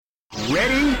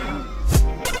Ready?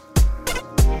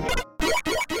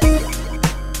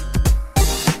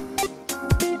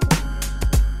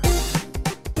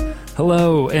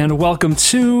 Hello, and welcome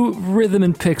to Rhythm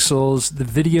and Pixels, the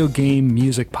video game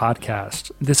music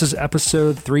podcast. This is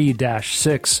episode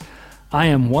 3-6. I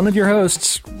am one of your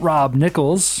hosts, Rob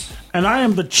Nichols. And I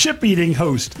am the chip-eating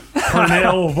host,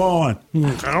 Pernell Vaughn.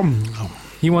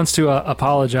 He wants to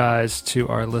apologize to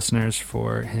our listeners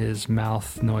for his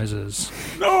mouth noises.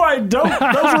 No, I don't.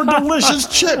 Those were delicious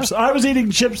chips. I was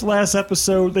eating chips last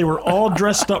episode. They were all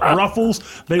dressed up ruffles.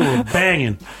 They were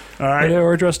banging. All right. They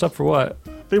were dressed up for what?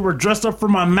 They were dressed up for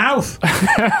my mouth.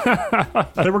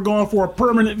 They were going for a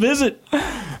permanent visit.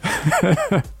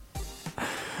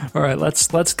 All right,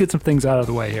 let's get some things out of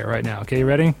the way here right now. Okay, you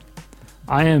ready?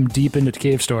 I am deep into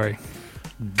Cave Story.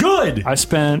 Good. I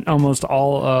spent almost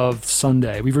all of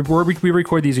Sunday. We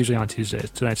record these usually on Tuesdays.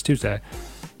 Tonight's Tuesday.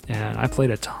 And I played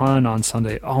a ton on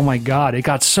Sunday. Oh my god, it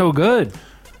got so good.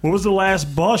 What was the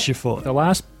last boss you fought? The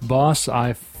last boss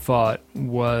I fought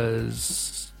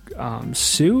was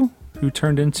Sue, who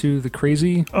turned into the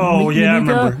crazy. Oh yeah, I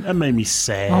Mika. remember. That made me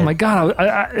sad. Oh my god!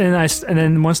 And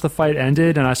then once the fight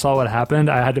ended and I saw what happened,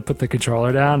 I had to put the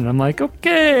controller down, and I'm like,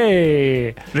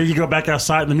 okay. Then you go back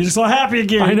outside and the music's all happy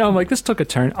again. I know. I'm like, this took a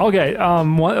turn. Okay.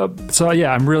 So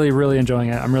yeah, I'm really enjoying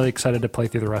it. I'm really excited to play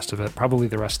through the rest of it. Probably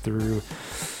the rest through.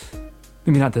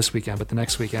 Maybe not this weekend, but the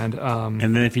next weekend. And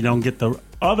then if you don't get the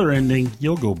other ending,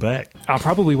 you'll go back. I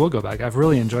probably will go back. I've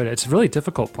really enjoyed it. It's really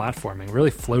difficult platforming, really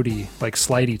floaty, like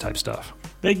slidey type stuff.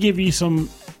 They give you some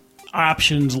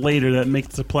options later that make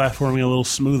the platforming a little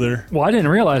smoother. Well, I didn't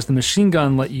realize the machine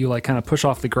gun let you like kind of push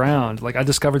off the ground. Like I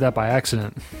discovered that by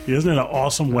accident. Isn't it an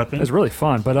awesome weapon? It's really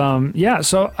fun. But yeah,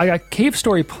 so I got Cave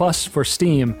Story Plus for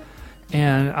Steam.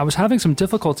 And I was having some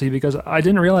difficulty because I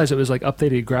didn't realize it was like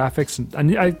updated graphics.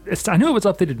 And I knew it was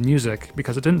updated music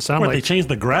because it didn't sound like... They changed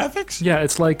the graphics? Yeah,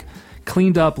 it's like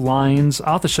cleaned up lines.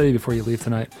 I'll have to show you before you leave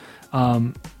tonight.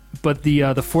 But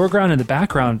the foreground and the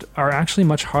background are actually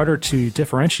much harder to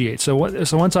differentiate. So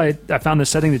once I found the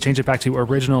setting to change it back to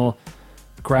original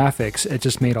graphics, it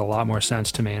just made a lot more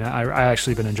sense to me. And I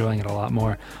actually been enjoying it a lot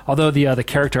more. Although the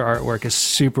character artwork is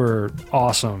super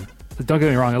awesome. Don't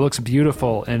get me wrong; it looks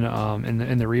beautiful in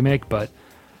the remake, but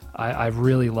I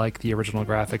really like the original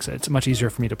graphics. It's much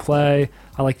easier for me to play.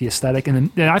 I like the aesthetic,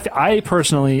 and I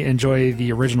personally enjoy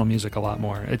the original music a lot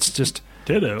more. It's just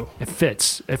ditto. It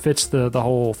fits. It fits the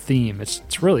whole theme.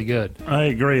 It's really good. I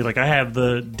agree. Like I have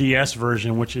the DS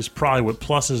version, which is probably what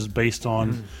Plus is based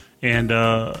on, and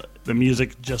the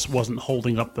music just wasn't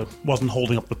holding up the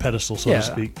pedestal, so to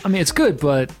speak. I mean, it's good,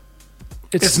 but.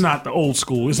 It's not the old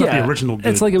school. It's not the original good.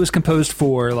 It's like it was composed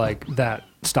for like that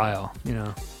style, you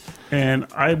know. And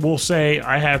I will say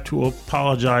I have to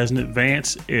apologize in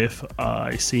advance if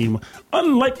I seem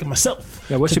unlike myself.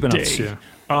 Yeah, what's today. you been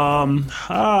up to?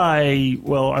 I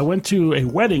went to a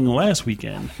wedding last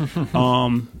weekend,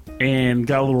 and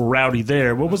got a little rowdy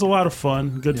there. But it was a lot of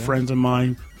fun. Good friends of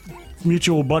mine.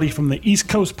 Mutual buddy from the East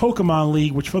Coast Pokemon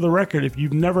League, which for the record, if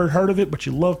you've never heard of it but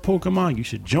you love Pokemon, you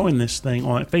should join this thing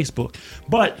on Facebook.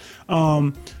 But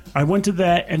I went to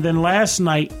that, and then last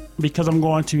night, because I'm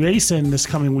going to ACEN this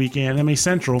coming weekend, MA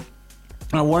Central,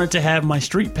 I wanted to have my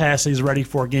street passes ready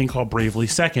for a game called Bravely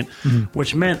Second,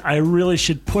 which meant I really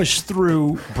should push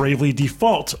through Bravely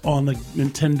Default on the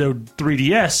Nintendo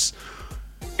 3DS.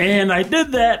 And I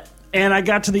did that. And I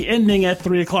got to the ending at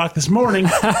 3 o'clock this morning.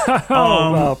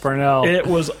 Wow, Pernell. It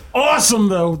was awesome,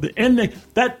 though. The ending.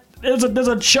 There's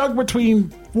a chug between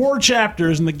 4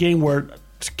 chapters in the game where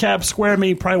Cap Square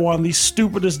made probably one of the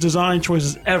stupidest design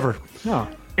choices ever. Oh.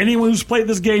 Anyone who's played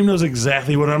this game knows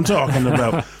exactly what I'm talking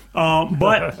about.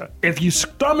 But if you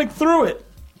stomach through it,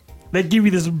 they give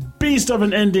you this beast of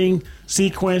an ending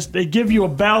sequence. They give you a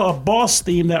boss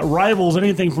theme that rivals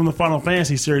anything from the Final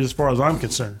Fantasy series as far as I'm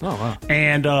concerned. Oh, wow.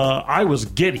 And I was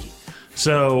giddy.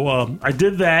 So I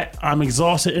did that. I'm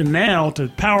exhausted. And now, to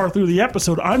power through the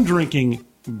episode, I'm drinking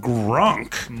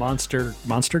Grunk. Monster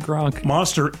Grunk.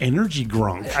 Monster Energy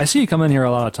Grunk. I see you come in here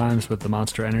a lot of times with the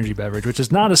Monster Energy beverage, which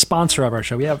is not a sponsor of our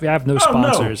show. We have no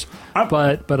sponsors. No.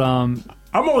 But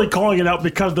I'm only calling it out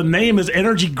because the name is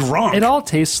Energy Grunk. It all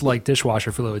tastes like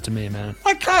dishwasher fluid to me, man.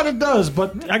 It kind of does,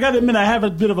 but I got to admit, I have a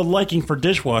bit of a liking for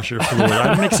dishwasher fluid.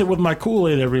 I mix it with my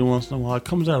Kool-Aid every once in a while. It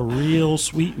comes out real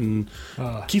sweet and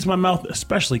keeps my mouth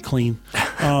especially clean.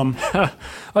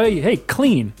 Hey,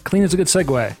 clean. Clean is a good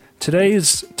segue.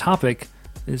 Today's topic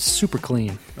is super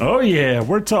clean. Oh, yeah.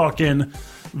 We're talking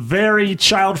very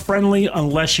child-friendly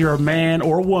unless you're a man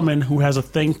or a woman who has a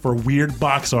thing for weird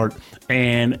box art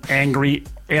and angry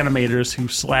animators who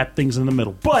slap things in the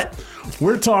middle. But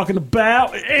we're talking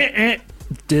about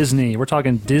Disney. We're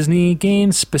talking Disney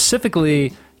games,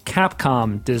 specifically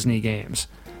Capcom Disney games.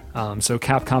 So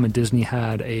Capcom and Disney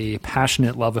had a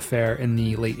passionate love affair in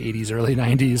the late 80s, early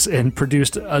 90s, and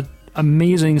produced an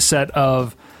amazing set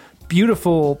of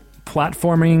beautiful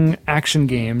platforming action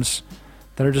games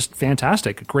that are just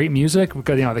fantastic. Great music. We've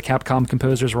got, the Capcom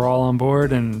composers were all on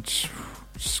board, and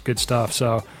it's good stuff.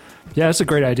 So, yeah, it's a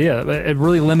great idea. It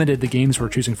really limited the games we're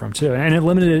choosing from, too. And it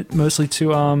limited it mostly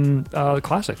to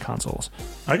classic consoles.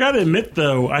 I got to admit,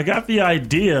 though, I got the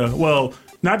idea, well,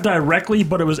 not directly,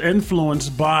 but it was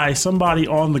influenced by somebody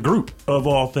on the group, of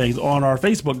all things, on our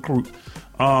Facebook group.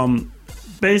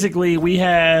 Basically, we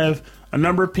have a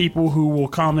number of people who will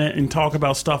comment and talk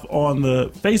about stuff on the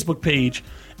Facebook page.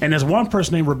 And there's one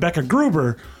person named Rebecca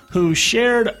Gruber who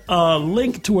shared a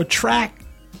link to a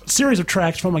series of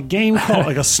tracks from a game called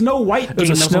like a Snow White game. It was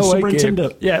a Snow White game.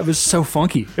 Nintendo. Yeah, it was so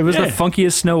funky. It was the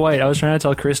funkiest Snow White. I was trying to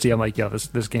tell Christy, I'm like,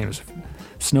 this game is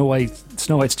Snow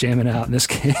White's jamming out in this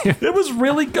game. It was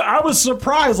really good. I was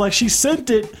surprised. Like, she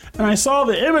sent it, and I saw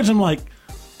the image. I'm like,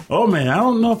 oh man, I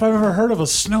don't know if I've ever heard of a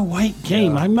Snow White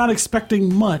game. Yeah. I'm not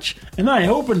expecting much. And then I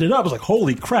opened it up. I was like,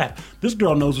 holy crap, this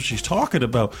girl knows what she's talking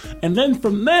about. And then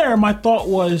from there, my thought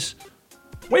was,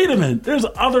 wait a minute, there's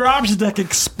other options that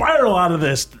could spiral out of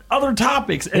this, other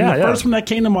topics. And the first one that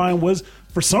came to mind was,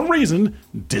 for some reason,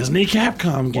 Disney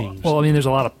Capcom games. Well, I mean, there's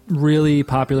a lot of really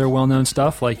popular, well-known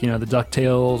stuff, like, the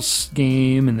DuckTales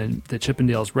game and then the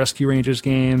Chippendales Rescue Rangers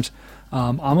games.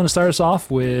 I'm going to start us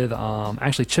off with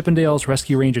actually Chippendales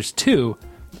Rescue Rangers 2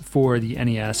 for the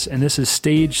NES, and this is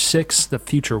Stage 6, The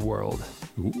Future World.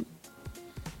 Ooh.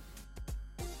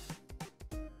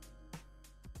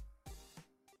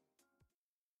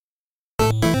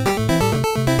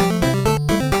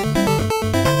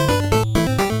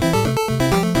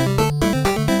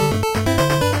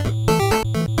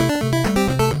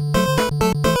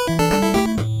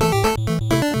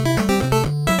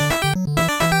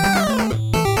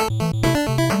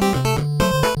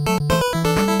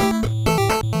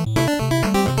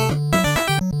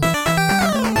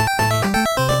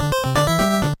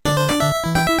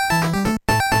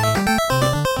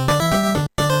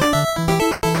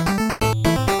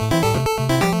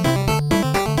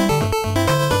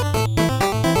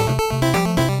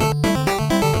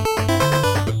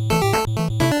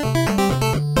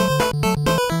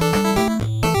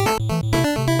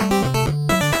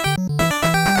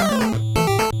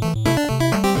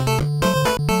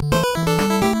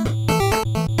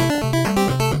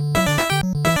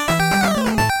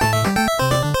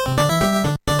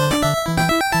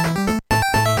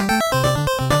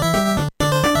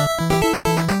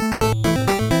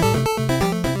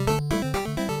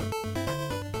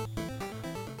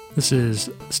 This is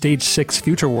Stage 6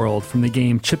 Future World from the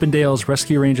game Chippendales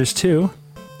Rescue Rangers 2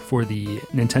 for the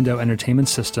Nintendo Entertainment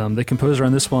System. The composer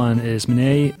on this one is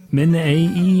Minae.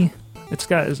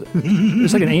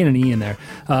 There's like an A and an E in there.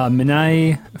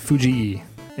 Minae Fujii.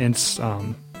 And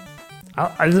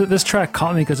it's, this track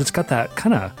caught me because it's got that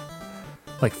kind of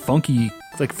like funky,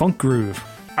 like funk groove.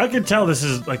 I can tell this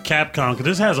is like Capcom because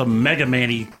this has a Mega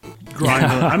Man-y grind.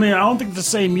 Yeah. I mean, I don't think it's the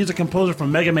same music composer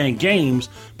from Mega Man games,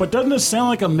 but doesn't it sound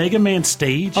like a Mega Man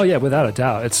stage? Oh yeah, without a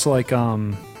doubt. It's like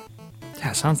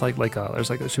it sounds like there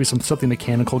should be something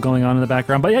mechanical going on in the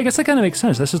background. But yeah, I guess that kind of makes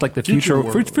sense. This is like the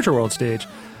Future World stage.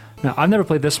 Now, I've never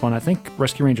played this one. I think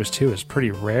Rescue Rangers 2 is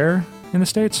pretty rare in the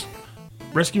States.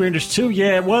 Rescue Rangers 2,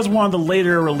 yeah, it was one of the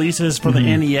later releases for the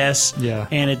NES, yeah,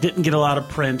 and it didn't get a lot of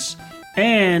prints.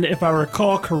 And if I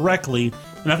recall correctly,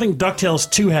 and I think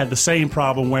DuckTales 2 had the same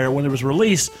problem where when it was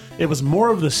released, it was more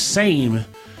of the same.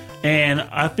 And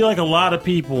I feel like a lot of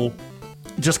people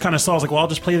just kind of saw, like, well, I'll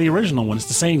just play the original one. It's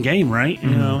the same game, right? Mm-hmm.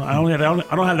 You know, I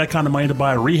don't have that kind of money to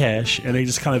buy a rehash, and they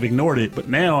just kind of ignored it. But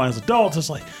now, as adults, it's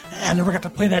like, I never got to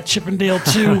play that Chippendale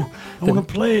 2. I want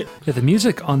to play it. Yeah, the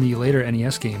music on the later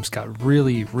NES games got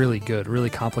really, really good, really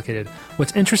complicated.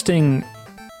 What's interesting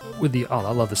with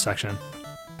I love this section.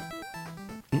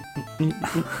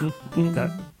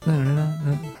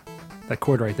 that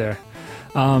chord right there.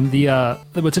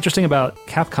 What's interesting about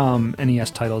Capcom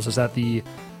NES titles is that the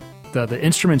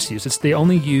instruments used, they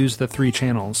only use the 3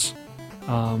 channels,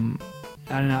 and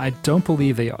I don't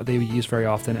believe they use very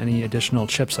often any additional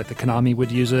chips like the Konami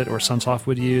would use it or Sunsoft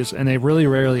would use, and they really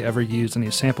rarely ever use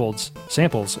any samples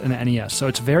in the NES. So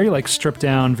it's very like stripped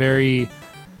down, very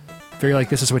like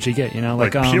this is what you get, you know,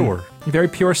 like pure, very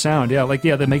pure sound. Yeah, like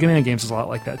the Mega Man games is a lot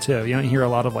like that too. You don't hear a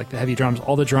lot of like the heavy drums.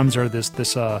 All the drums are this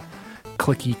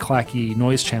clicky clacky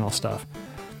noise channel stuff.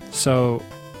 So,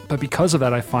 but because of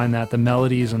that, I find that the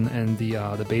melodies and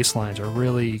the bass lines are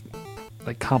really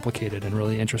like complicated and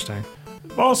really interesting.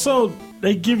 Also,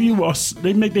 they give you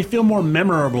they feel more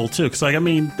memorable too. Because like I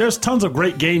mean, there's tons of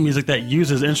great game music that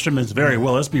uses instruments very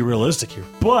well. Let's be realistic here.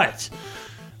 But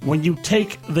when you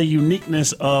take the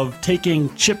uniqueness of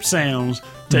taking chip sounds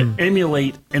to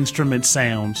emulate instrument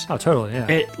sounds, Oh, totally. Yeah.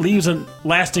 it leaves a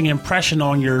lasting impression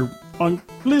on your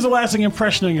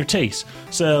taste.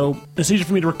 So it's easy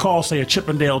for me to recall, say, a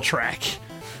Chippendale track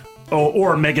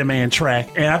or a Mega Man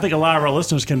track, and I think a lot of our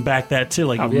listeners can back that too.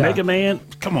 Like yeah. Mega Man,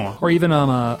 come on. Or even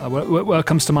what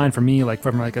comes to mind for me, like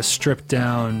from like a stripped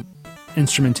down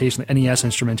instrumentation, NES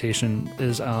instrumentation,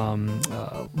 is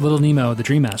Little Nemo, the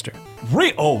Dream Master.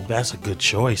 Oh, that's a good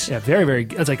choice. Yeah, very, very.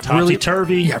 It's like really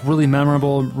Topsy-turvy. Yeah, really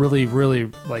memorable, really, really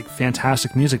like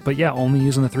fantastic music. But yeah, only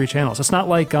using the 3 channels. It's not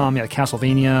like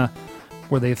Castlevania,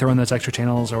 where they throw in those extra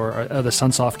channels, or the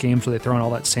Sunsoft games where they throw in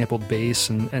all that sampled bass,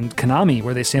 and Konami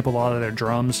where they sampled a lot of their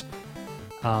drums.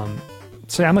 So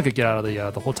yeah, I'm not gonna get out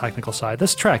of the whole technical side.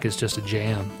 This track is just a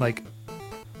jam. Like,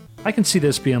 I can see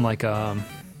this being like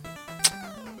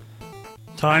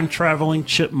Time-traveling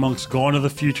chipmunks going to the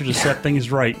future to set things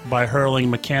right by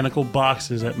hurling mechanical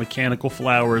boxes at mechanical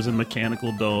flowers and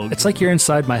mechanical dogs. it's like you're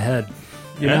inside my head.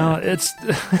 You know, it's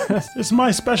It's my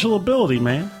special ability,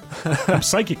 man. I'm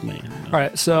psychic, man. all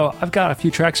right. So I've got a few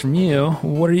tracks from you.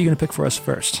 What are you gonna pick for us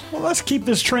first? Well, let's keep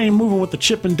this train moving with the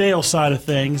Chip and Dale side of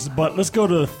things, but let's go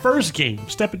to the first game.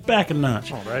 Step it back a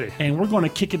notch. Alrighty. And we're going to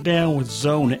kick it down with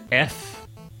Zone F.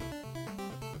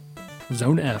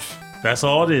 Zone F That's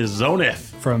all it is, Zone F.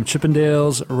 from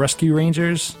Chippendales Rescue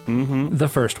Rangers. Mm-hmm. The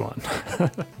first one.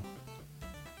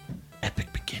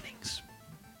 Epic beginnings.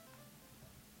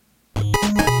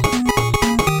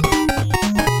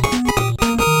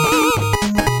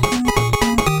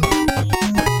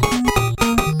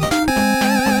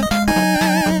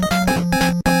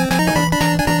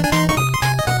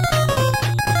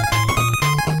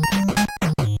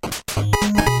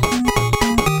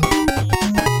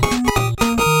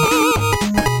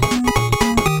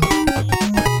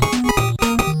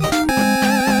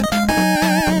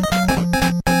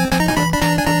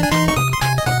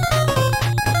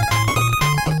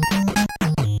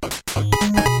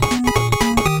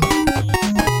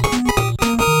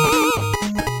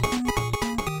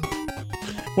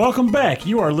 Welcome back.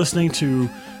 You are listening to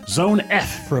Zone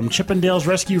F from Chippendales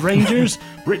Rescue Rangers,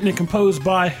 written and composed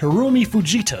by Hirumi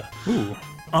Fujita.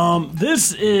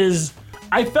 This is...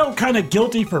 I felt kind of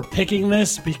guilty for picking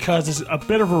this because it's a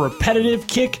bit of a repetitive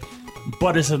kick,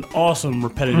 but it's an awesome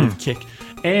repetitive kick.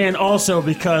 And also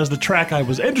because the track I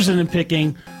was interested in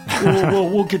picking,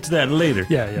 we'll get to that later.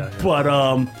 Yeah. But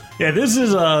yeah, this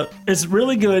is it's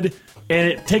really good, and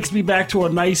it takes me back to a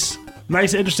nice,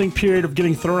 interesting period of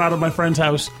getting thrown out of my friend's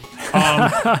house.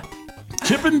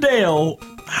 Chip and Dale,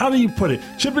 how do you put it?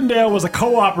 Chip and Dale was a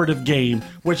cooperative game,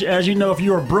 which, as you know, if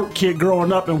you were a broke kid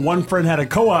growing up and one friend had a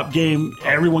co-op game,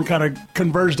 everyone kind of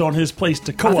converged on his place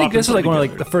to co-op. I think this is like one of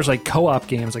like the first like co-op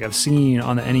games like I've seen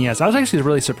on the NES. I was actually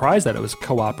really surprised that it was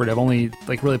cooperative, only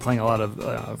like really playing a lot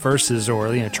of versus or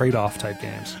trade-off type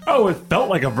games. Oh, it felt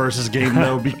like a versus game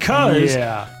though, because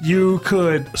you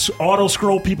could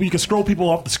auto-scroll people. You could scroll people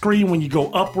off the screen when you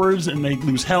go upwards and they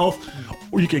lose health,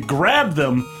 or you could grab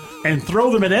them and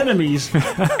throw them at enemies,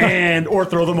 or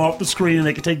throw them off the screen and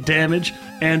they could take damage.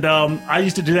 And I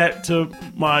used to do that to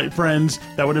my friends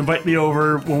that would invite me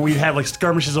over when we'd have like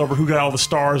skirmishes over who got all the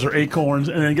stars or acorns.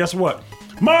 And then guess what?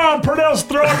 Mom, Purnell's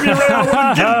throwing me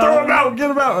around. Throw him out,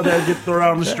 get him out. And then I'd get thrown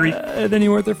out on the street. Then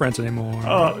you weren't their friends anymore.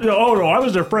 Oh no, I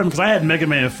was their friend because I had Mega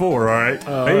Man 4. All right,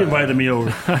 they invited me over.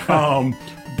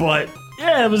 But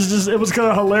yeah, it was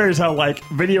kind of hilarious how like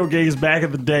video games back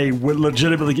in the day would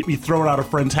legitimately get me thrown out of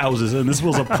friends' houses, and this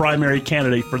was a primary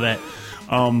candidate for that.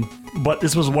 But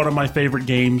this was one of my favorite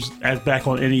games back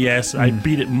on NES. I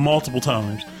beat it multiple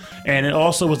times, and it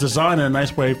also was designed in a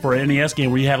nice way for an NES game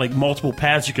where you had like multiple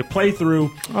paths you could play through.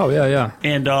 Oh yeah.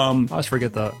 And I always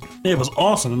forget that. It was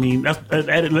awesome. I mean, that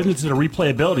added to the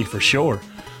replayability for sure.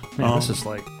 Man, this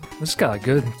has got a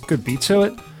good beat to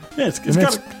it. Yeah, it's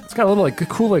got a little like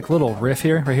cool like little riff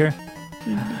here, right here.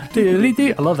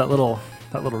 I love that little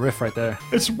riff right there.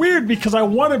 It's weird because I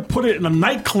want to put it in a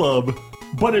nightclub,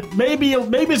 but maybe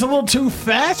it's a little too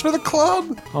fast for the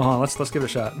club. Hold on, let's give it a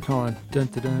shot. Hold on. Dun,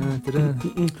 dun, dun, dun,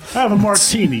 dun. I have a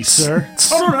martini, sir.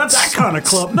 Oh no, not that kind of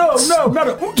club. No, not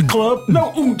a oot club.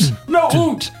 No oot. No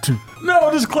oot. No,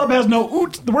 this club has no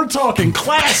oot. We're talking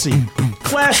classy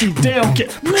Dale.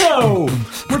 No,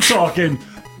 we're talking.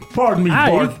 Pardon me,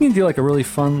 Bart. You can do like a really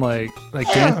fun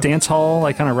dance hall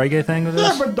like kind of reggae thing with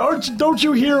this. Yeah, but don't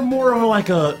you hear more of like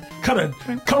a kind of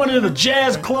coming into the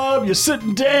jazz club? You're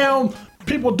sitting down,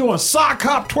 people doing sock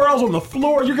hop twirls on the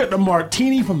floor. You're getting a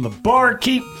martini from the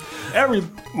barkeep. every.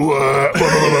 I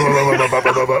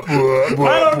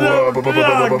don't know. Oh,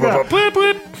 God. Bleep,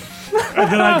 bleep.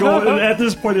 And then I go, and at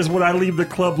this point is when I leave the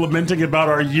club lamenting about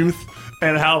our youth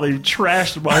and how they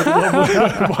trashed my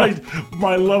lovely,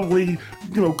 my lovely,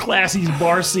 classy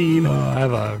bar scene.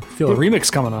 I feel a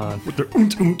remix coming on. With their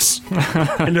oonts,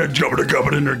 and their jubber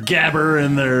and their gabber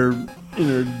and their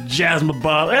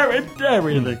jazzmabob,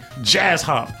 everything, jazz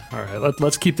hop. All right,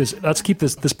 let's keep this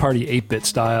party 8-bit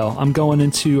style. I'm going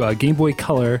into Game Boy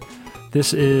Color.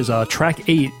 This is track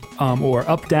 8, or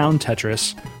Up Down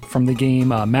Tetris, from the game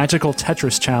Magical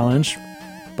Tetris Challenge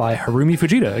by Harumi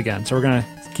Fujita again. So we're gonna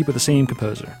keep with the same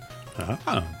composer.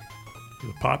 Ah, he's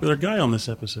a popular guy on this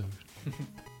episode.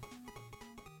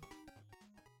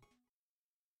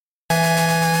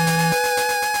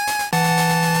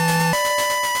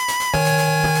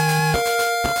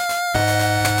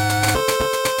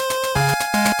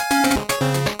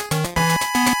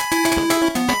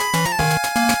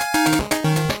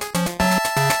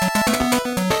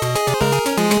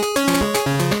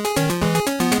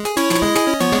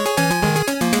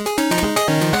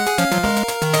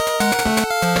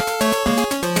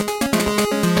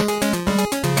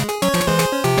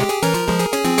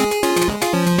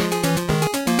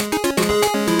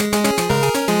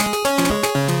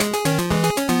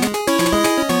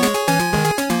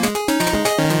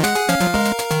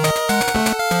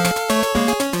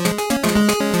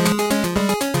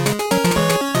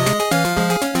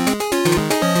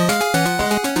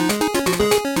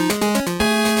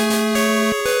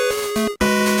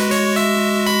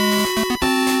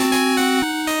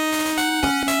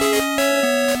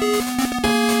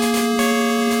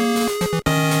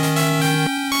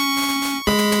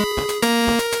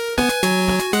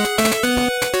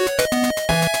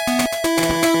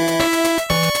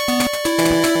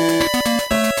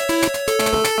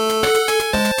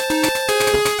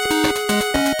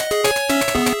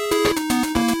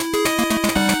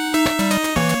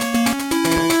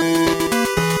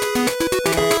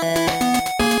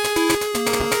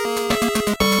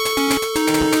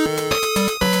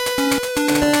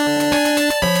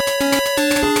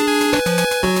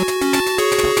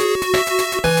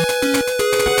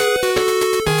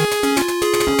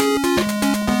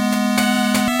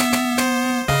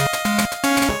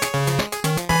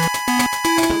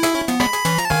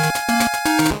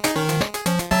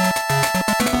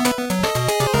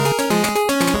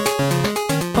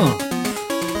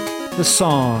 This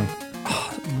song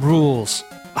rules.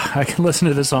 I can listen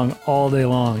to this song all day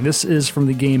long. This is from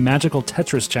the game Magical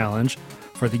Tetris Challenge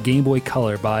for the Game Boy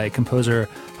Color by composer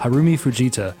Harumi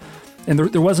Fujita. And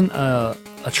there wasn't a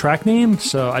track name,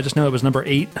 so I just know it was number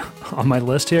 8 on my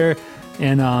list here.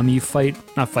 And you play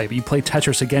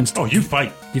Tetris against. Oh, you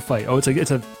fight. You fight. Oh, it's a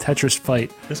Tetris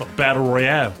fight. It's a battle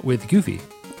royale with Goofy.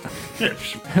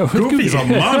 Goofy's a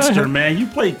monster, man. You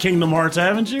played Kingdom Hearts,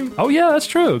 haven't you? Oh yeah, that's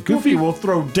true. Goofy will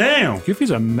throw down.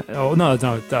 Goofy's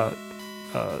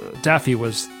Daffy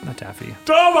was not Daffy.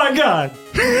 Oh my God!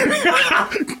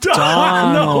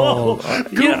 Donald. No,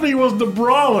 Goofy was the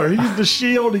brawler. He's the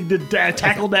shield. He did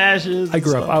tackle dashes. I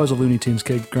grew up. I was a Looney Tunes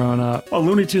kid growing up. Well,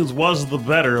 Looney Tunes was the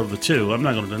better of the two. I'm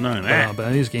not going to deny that.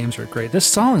 But these games are great. This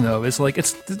song though is like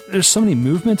there's so many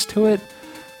movements to it.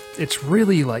 It's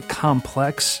really like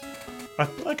complex. I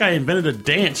feel like I invented a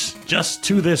dance just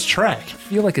to this track. I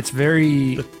feel like it's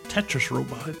very the Tetris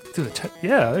robot.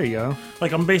 Yeah, there you go.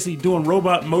 Like I'm basically doing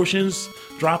robot motions,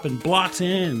 dropping blocks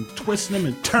in, and twisting them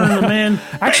and turning them in.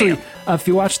 Actually, if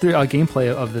you watch the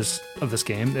gameplay of this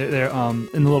game, they're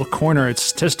in the little corner.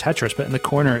 It's just Tetris, but in the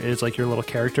corner is like your little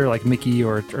character, like Mickey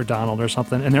or Donald or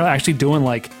something, and they're actually doing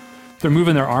like. They're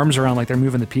moving their arms around like they're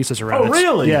moving the pieces around. Oh,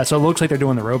 really? Yeah, so it looks like they're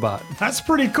doing the robot. That's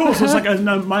pretty cool. So it's like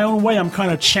my own way. I'm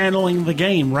kind of channeling the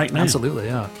game right now. Absolutely,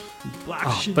 yeah.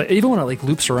 But even when it like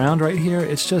loops around right here,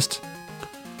 it's just.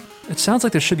 It sounds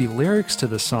like there should be lyrics to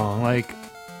this song, like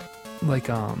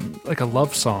a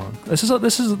love song. This is a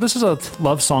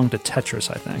love song to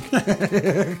Tetris, I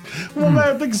think. Well,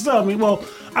 I think so. I mean,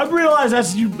 I realized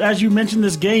as you mentioned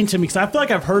this game to me, because I feel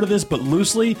like I've heard of this, but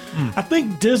loosely. I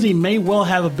think Disney may well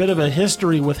have a bit of a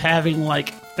history with having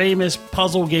like famous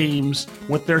puzzle games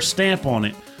with their stamp on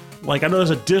it. Like I know there's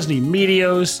a Disney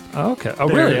Meteos. Oh, okay. Oh,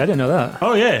 really? I didn't know that.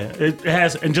 Oh, yeah. It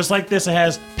has, and just like this, it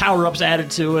has power-ups added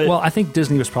to it. Well, I think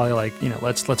Disney was probably like,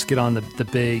 let's get on the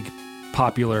big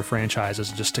popular franchises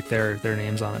and just stick their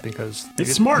names on it because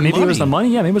it's smart. Maybe money. It was the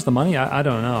money. Yeah, maybe it was the money. I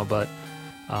don't know, but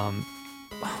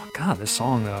oh God, this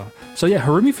song though. So yeah,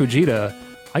 Harumi Fujita.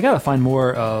 I gotta find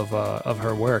more of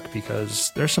her work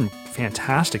because there's some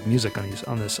fantastic music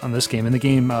on this game, and the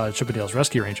game Chippendale's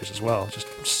Rescue Rangers as well. Just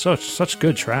such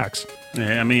good tracks.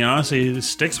 Yeah, I mean, honestly, it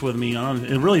sticks with me.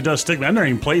 It really does stick. I've never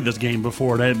even played this game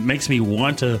before. That makes me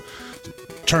want to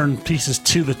turn pieces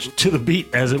to the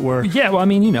beat, as it were. Yeah, well, I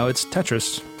mean, it's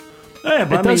Tetris. Yeah,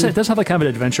 but it does have like kind of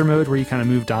an adventure mode where you kind of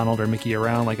move Donald or Mickey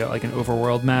around like an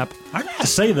overworld map. I gotta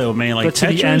say though, man, like but to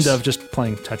Tetris, the end of just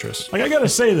playing Tetris. Like I gotta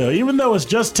say though, even though it's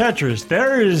just Tetris,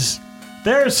 there is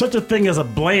such a thing as a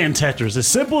bland Tetris. As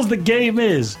simple as the game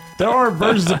is, there are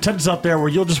versions of Tetris out there where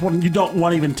you don't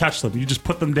want to even touch them. You just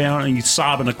put them down and you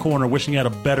sob in a corner, wishing you had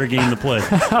a better game to play.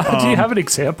 Do you have an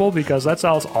example? Because that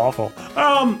sounds awful.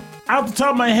 Out the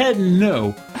top of my head,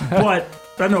 no, but.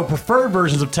 I know preferred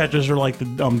versions of Tetris are like the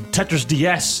Tetris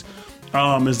DS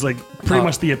is like pretty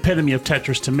much the epitome of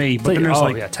Tetris to me. But then there's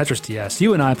Tetris DS.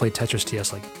 You and I played Tetris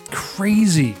DS like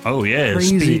crazy. Oh yeah,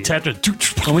 crazy. Speed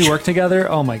Tetris. When we worked together,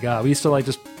 oh my god, we used to like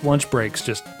just lunch breaks,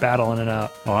 just battle in and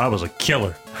out. Oh, I was a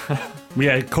killer. We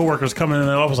had coworkers coming in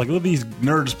the office like, look at these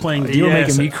nerds playing DS. You were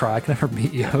making me cry. I can never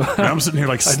beat you. I'm sitting here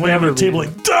like slamming the table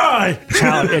like, die!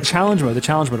 Challenge mode. The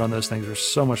challenge mode on those things are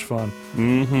so much fun.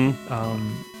 Mm-hmm.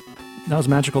 That was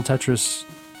Magical Tetris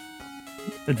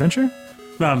Adventure?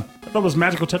 That was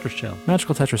Magical Tetris Challenge.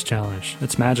 Magical Tetris Challenge.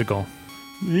 It's magical.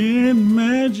 In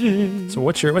magic. So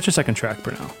what's your second track,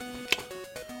 Bruno?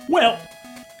 Well,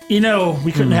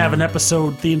 we couldn't have an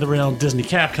episode themed around Disney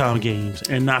Capcom games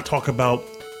and not talk about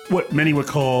what many would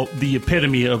call the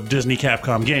epitome of Disney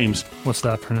Capcom games. What's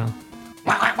that, Bruno?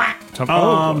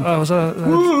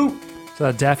 Woo! Is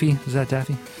that Daffy? Is that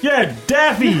Daffy? Yeah,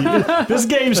 Daffy! This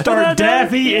game starred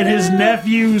Daffy and his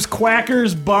nephews,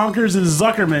 Quackers, Bonkers, and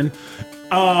Zuckerman.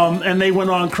 And they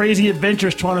went on crazy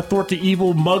adventures trying to thwart the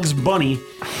evil Muggs Bunny.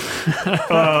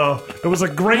 It was a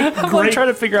great... I'm like trying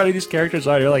to figure out who these characters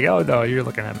are. You're like, oh no, you're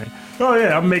looking at me. Oh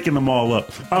yeah, I'm making them all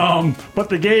up. But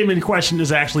the game in question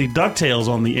is actually DuckTales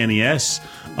on the NES.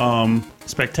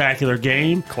 Spectacular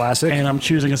game. Classic. And I'm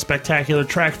choosing a spectacular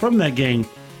track from that game.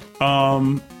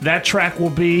 That track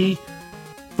will be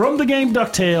from the game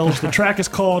DuckTales. The track is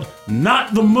called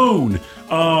Not the Moon.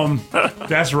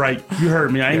 That's right. You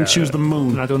heard me. I didn't choose the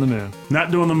moon. Not doing the moon. Not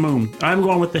doing the moon. I'm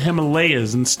going with the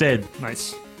Himalayas instead.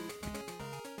 Nice.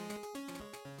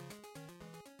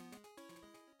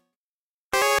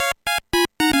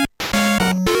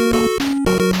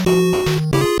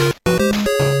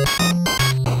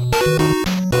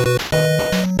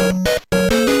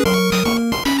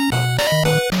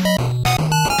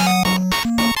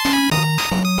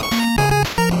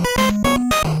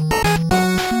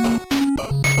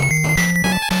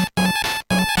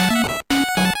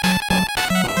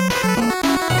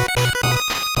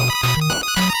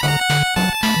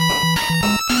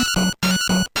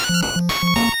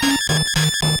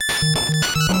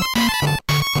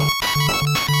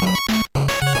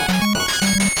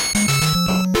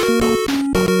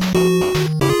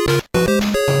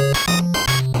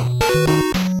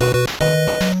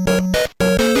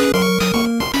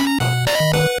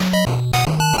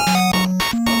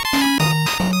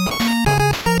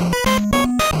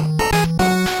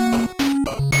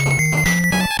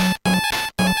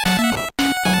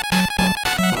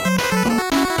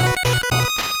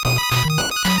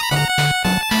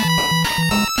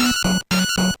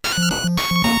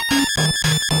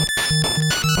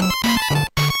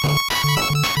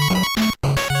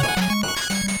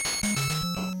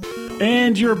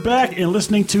 And you're back and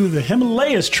listening to the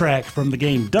Himalayas track from the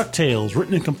game DuckTales,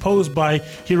 written and composed by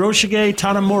Hiroshige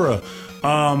Tanamura.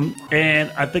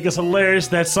 And I think it's hilarious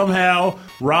that somehow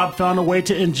Rob found a way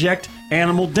to inject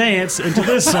Animal Dance into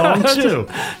this song too.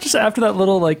 Just after that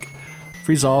little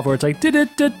resolve where it's like Animal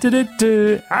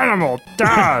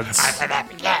Dance.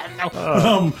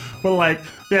 But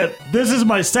this is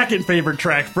my second favorite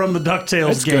track from the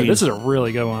DuckTales game. Good. This is a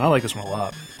really good one. I like this one a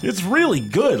lot. It's really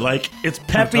good. It's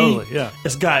peppy. Oh, totally, yeah.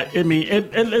 It's got.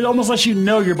 It almost lets you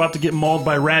know you're about to get mauled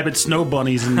by rabid snow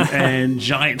bunnies and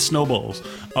giant snowballs.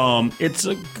 It's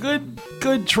a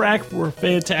good track for a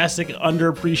fantastic,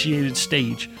 underappreciated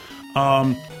stage.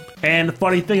 And the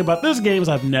funny thing about this game is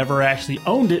I've never actually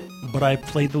owned it, but I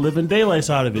played the living daylights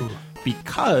out of it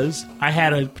because I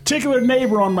had a particular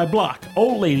neighbor on my block,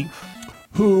 old lady,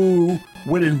 who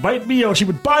would invite me over. She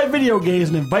would buy video games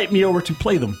and invite me over to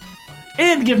play them,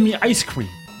 and give me ice cream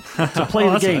to play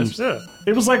the games. Nice, yeah.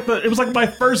 It was like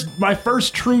my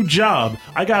first true job.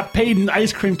 I got paid in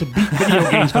ice cream to beat video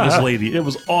games for this lady. It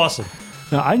was awesome.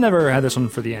 No, I never had this one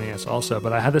for the NES also,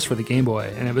 but I had this for the Game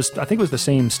Boy, and I think it was the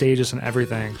same stages and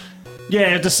everything.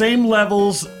 Yeah, the same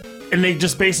levels. and they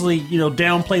just basically,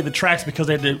 downplay the tracks because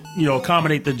they had to,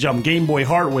 accommodate the Game Boy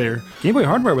hardware. Game Boy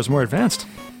hardware was more advanced.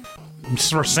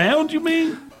 For sound, you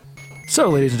mean? So,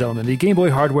 ladies and gentlemen, the Game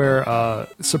Boy hardware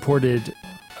supported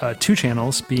 2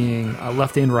 channels, being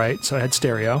left and right, so it had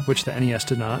stereo, which the NES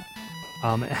did not.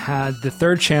 It had the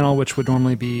 3rd channel, which would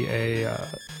normally be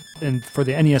and for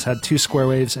the NES had 2 square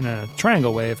waves and a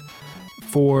triangle wave.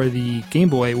 For the Game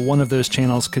Boy, one of those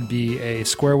channels could be a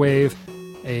square wave,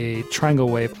 a triangle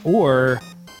wave, or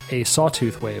a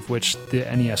sawtooth wave, which the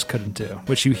NES couldn't do,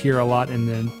 which you hear a lot in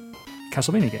the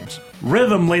Castlevania games.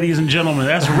 Rhythm, ladies and gentlemen,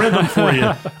 that's rhythm for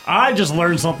you. I just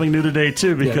learned something new today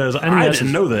too because I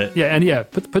didn't know that. Yeah,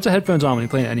 and put the headphones on when you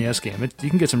play an NES game. You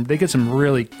can get they get some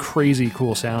really crazy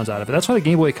cool sounds out of it. That's why the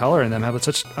Game Boy Color and them have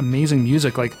such amazing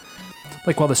music. Like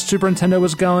while the Super Nintendo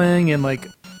was going and like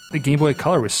the Game Boy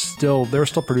Color they were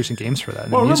still producing games for that.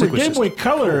 And well, the music remember, Game Boy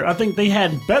Color, I think they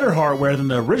had better hardware than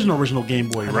the original Game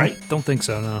Boy, right? Don't think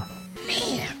so, no.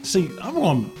 See,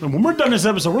 when we're done this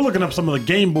episode, we're looking up some of the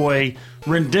Game Boy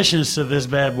renditions to this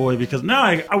bad boy because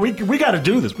now we got to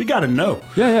do this. We got to know.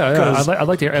 Yeah. I'd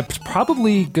like to hear. It's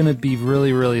probably going to be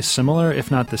really, really similar,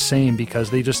 if not the same, because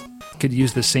they just could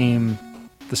use the same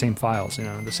files,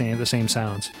 the same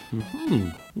sounds.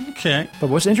 Okay. But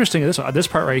what's interesting is this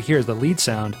part right here is the lead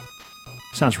sound.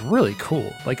 Sounds really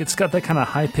cool. Like it's got that kind of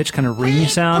high pitched, kind of ringy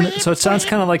sound. So it sounds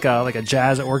kind of like a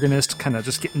jazz organist, kind of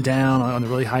just getting down on the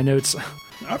really high notes.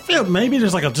 I feel maybe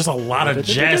there's just a lot of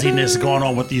jazziness going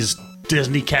on with these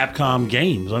Disney Capcom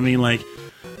games. I mean, like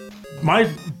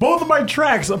both of my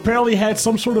tracks apparently had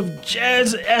some sort of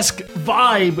jazz-esque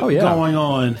vibe going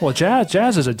on. Well,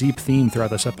 jazz is a deep theme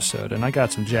throughout this episode, and I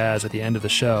got some jazz at the end of the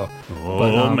show.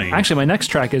 Man. Actually, my next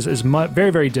track is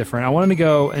very, very different. I wanted to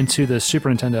go into the Super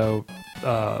Nintendo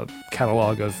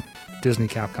catalog of Disney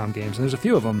Capcom games, and there's a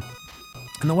few of them.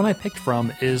 And the one I picked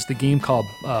from is the game called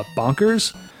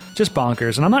Bonkers. Just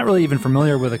Bonkers. And I'm not really even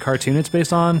familiar with the cartoon it's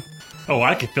based on. Oh,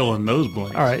 I could fill in those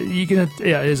blanks. All right,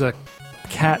 is a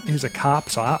cat who's a cop,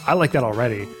 so I like that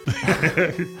already.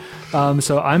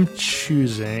 So I'm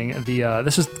choosing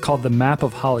this is called The Map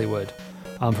of Hollywood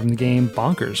from the game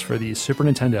Bonkers for the Super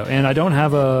Nintendo. And I don't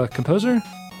have a composer?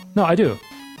 No, I do.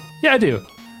 Yeah, I do.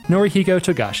 Norihiko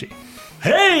Togashi.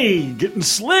 Hey, getting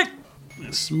slick.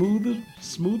 Smooth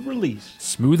release.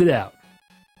 Smooth it out.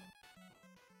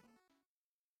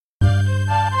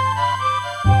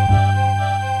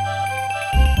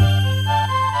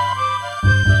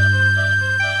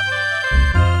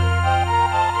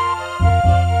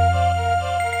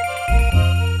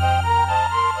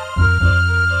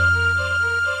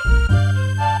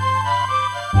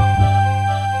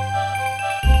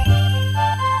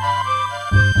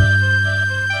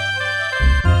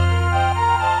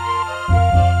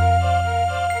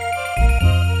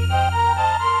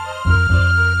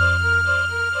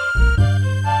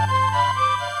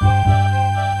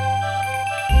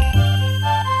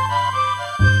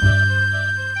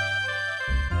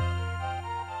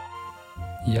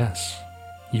 Yes,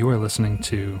 you are listening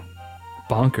to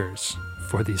Bonkers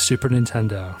for the Super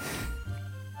Nintendo.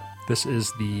 This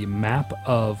is the Map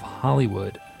of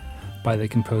Hollywood by the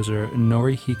composer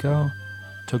Norihiko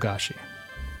Togashi.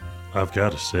 I've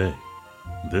got to say,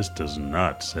 this does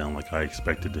not sound like I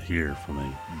expected to hear from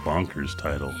a Bonkers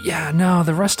title. Yeah, no,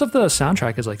 the rest of the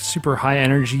soundtrack is like super high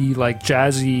energy, like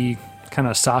jazzy, kind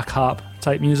of sock hop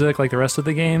type music like the rest of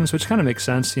the games, which kind of makes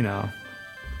sense,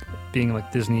 being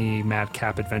like Disney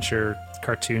Madcap adventure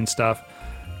cartoon stuff.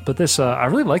 But this, I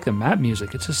really like the map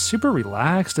music. It's just super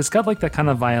relaxed. It's got like that kind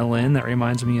of violin that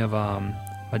reminds me of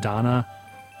Madonna.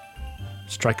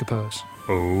 Strike a pose.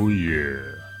 Oh,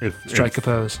 yeah. Strike a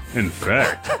pose. In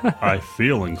fact, I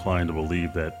feel inclined to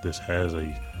believe that this has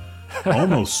a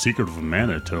almost Secret of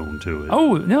Mana tone to it.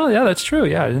 Oh, no, yeah, that's true.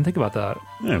 Yeah, I didn't think about that.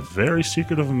 Yeah, very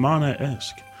Secret of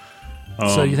Mana-esque.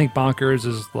 So you think Bonkers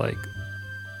is like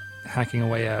hacking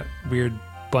away at weird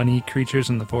bunny creatures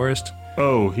in the forest?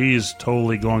 Oh, he's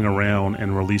totally going around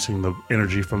and releasing the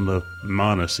energy from the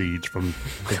mana seeds from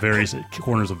the various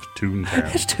corners of Toontown.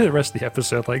 Let's do the rest of the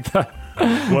episode like that.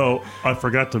 Well, I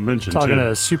forgot to mention talking to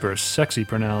a super sexy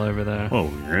Purnell over there.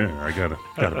 Oh yeah, I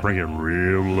gotta bring it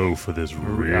real low for this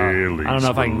really. I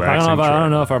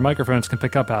don't know if our microphones can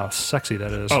pick up how sexy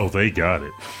that is. Oh, they got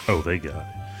it.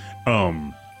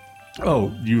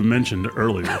 Oh, you mentioned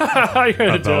earlier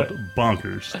about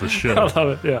Bonkers, the show. I love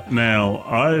it, yeah. Now,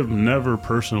 I've never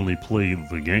personally played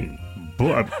the game,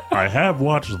 but I have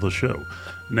watched the show.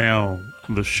 Now,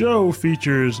 the show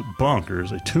features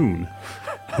Bonkers, a Toon,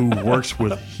 who works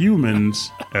with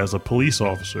humans as a police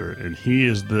officer, and he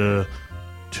is the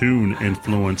Toon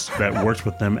influence that works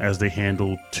with them as they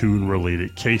handle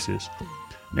Toon-related cases.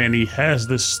 and he has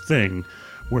this thing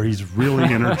where he's really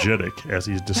energetic as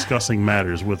he's discussing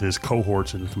matters with his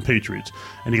cohorts and compatriots.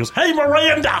 And he goes, "Hey,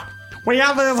 Miranda! We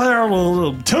have this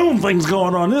little Toon things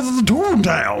going on. This is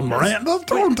Toontown, Miranda.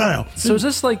 Toontown." So is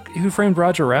this like Who Framed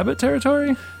Roger Rabbit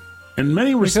territory? In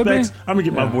many respects, be. I'm gonna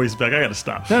get my voice back. I gotta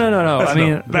stop. No. That's I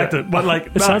mean, enough. Back to, but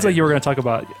like, it sounds like you were going to talk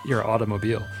about your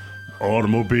automobile.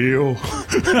 Automobile.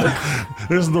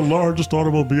 This is the largest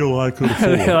automobile I could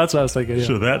afford. Yeah, that's what I was thinking. Yeah.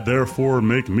 Should that therefore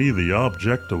make me the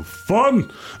object of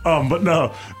fun? But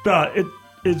no,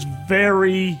 it's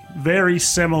very, very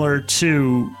similar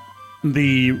to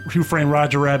the Who Framed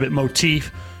Roger Rabbit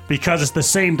motif, because it's the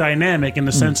same dynamic in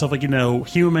the sense of, like,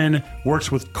 human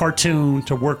works with cartoon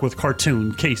to work with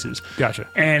cartoon cases. Gotcha.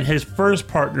 And his first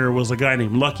partner was a guy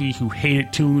named Lucky who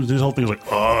hated tunes. His whole thing was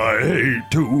like, "I hate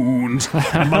tunes."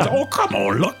 And I was like, "Oh, come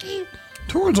on, Lucky.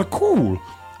 Tunes are cool.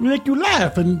 They make you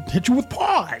laugh and hit you with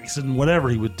pies," and whatever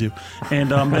he would do. And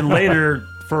then later,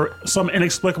 for some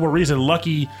inexplicable reason,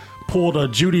 Lucky pulled a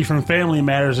Judy from Family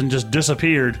Matters and just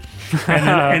disappeared. And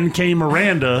then in came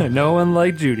Miranda. No one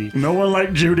liked Judy. No one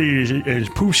liked Judy,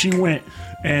 and poof, she went.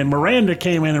 And Miranda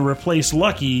came in and replaced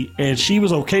Lucky, and she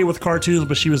was okay with cartoons,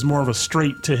 but she was more of a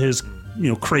straight to his,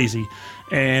 crazy.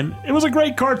 And it was a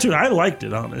great cartoon. I liked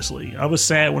it, honestly. I was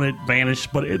sad when it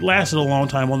vanished, but it lasted a long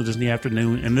time on the Disney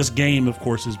Afternoon. And this game, of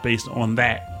course, is based on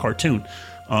that cartoon.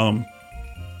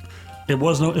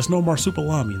 It's no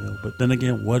Marsupilami though. But then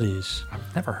again, what is?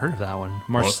 I've never heard of that one.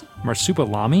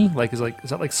 Marsupilami? Is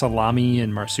that like salami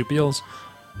and marsupials?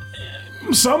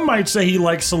 Some might say he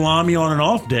likes salami on an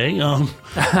off day. No,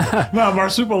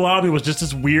 Marsupilami was just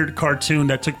this weird cartoon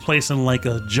that took place in like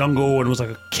a jungle, and it was like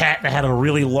a cat that had a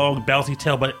really long bouncy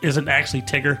tail, but it isn't actually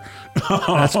Tigger.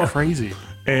 That's crazy.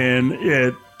 And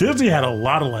Disney had a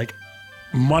lot of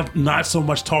not so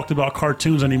much talked about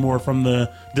cartoons anymore from the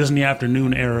Disney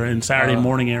Afternoon era and Saturday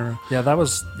morning era. Yeah, that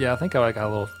was. Yeah, I think I got a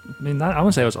little. I mean, I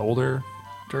wouldn't say I was older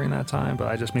during that time,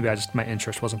 but my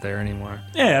interest wasn't there anymore.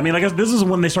 Yeah, I mean, I guess this is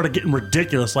when they started getting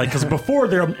ridiculous. Like, because before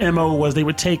their MO was they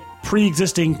would take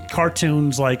pre-existing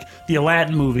cartoons like the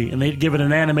Aladdin movie, and they'd give it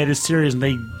an animated series, and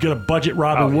they'd get a budget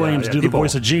Robin Williams to do the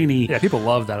voice of Genie. Yeah, people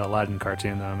loved that Aladdin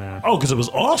cartoon, though, man. Oh, because it was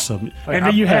awesome. Like, and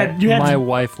then you had my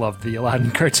wife loved the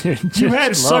Aladdin cartoon. You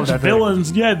had such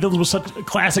villains. You had villains with such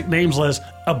classic names as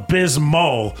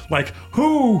Abysmal. Like,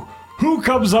 who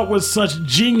comes up with such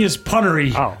genius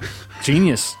punnery? Oh,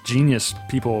 genius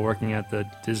people working at the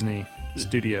Disney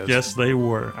studios. Yes, they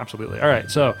were. Absolutely. All right,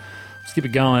 so let's keep it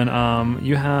going.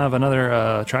 You have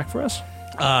another track for us?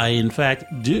 I, in fact,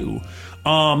 do.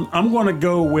 I'm going to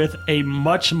go with a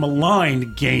much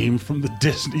maligned game from the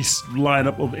Disney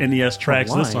lineup of NES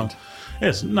tracks this time.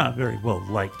 It's not very well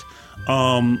liked.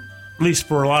 At least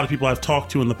for a lot of people I've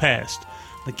talked to in the past.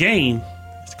 The game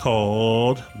is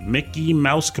called Mickey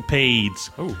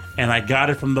Mousecapades. Oh. And I got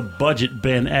it from the budget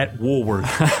bin at Woolworth.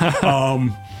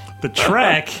 The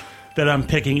track that I'm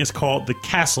picking is called The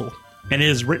Castle, and it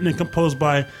is written and composed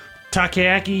by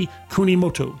Takeaki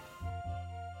Kunimoto.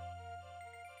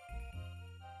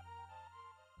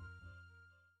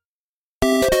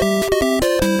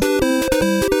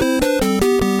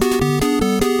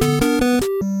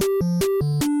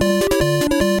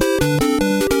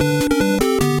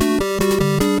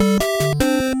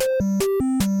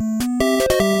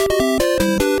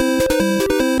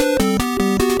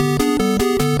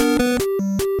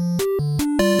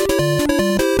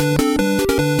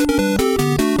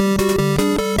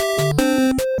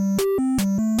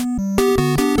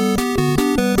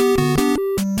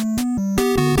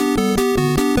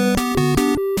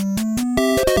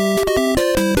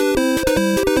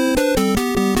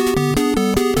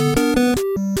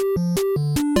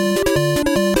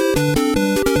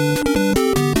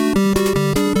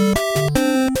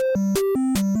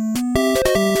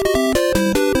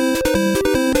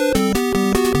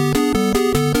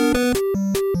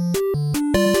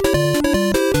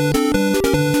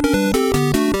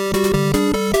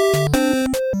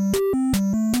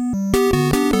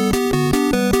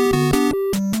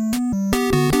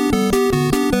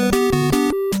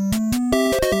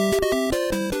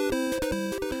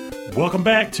 Welcome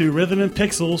back to Rhythm and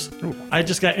Pixels. I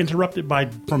just got interrupted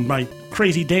from my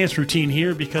crazy dance routine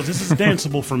here because this is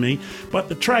danceable for me. But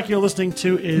the track you're listening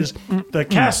to is The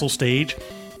Castle Stage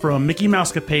from Mickey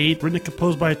Mousecapade, written and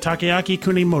composed by Takeaki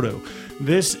Kunimoto.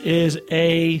 This is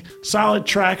a solid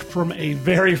track from a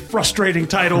very frustrating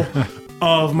title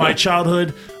of my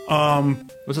childhood.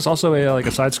 Was this also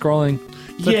a side-scrolling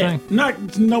thing?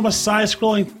 No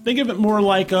side-scrolling. Think of it more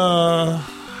like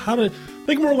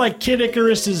Think more like Kid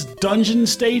Icarus's dungeon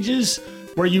stages,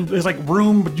 where it's like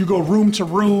room, but you go room to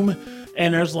room,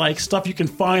 and there's like stuff you can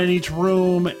find in each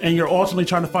room, and you're ultimately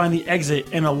trying to find the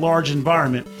exit in a large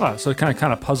environment. Oh, so kind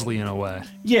of puzzly in a way.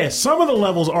 Yeah, some of the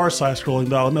levels are side-scrolling,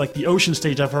 though. I mean, like the ocean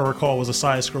stage, if I recall, was a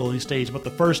side-scrolling stage, but the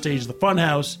first stage, the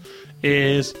funhouse,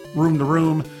 is room to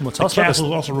room. Well, the castle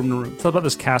is also room to room. Tell about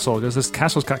this castle, because this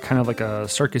castle's got kind of like a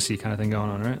circusy kind of thing going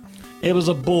on, right? It was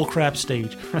a bullcrap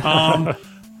stage.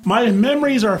 My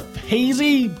memories are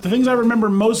hazy. The things I remember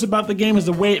most about the game is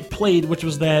the way it played, which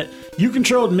was that you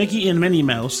controlled Mickey and Minnie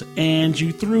Mouse, and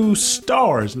you threw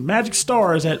stars, magic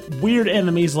stars, at weird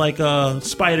enemies like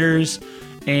spiders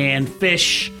and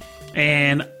fish.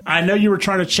 And I know you were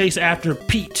trying to chase after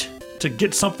Pete to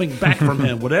get something back from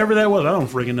him. Whatever that was, I don't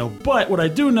freaking know. But what I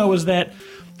do know is that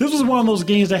this was one of those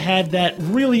games that had that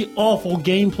really awful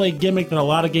gameplay gimmick that a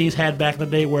lot of games had back in the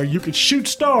day, where you could shoot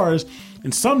stars,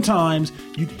 and sometimes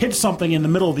you'd hit something in the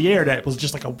middle of the air that was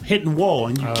just like a hidden wall,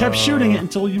 and you kept shooting it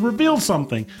until you revealed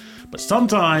something. But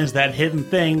sometimes that hidden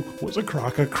thing was a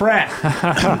crock of crap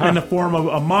in the form of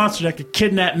a monster that could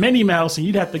kidnap Minnie Mouse, and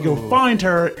you'd have to go find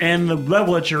her and the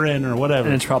level that you're in or whatever.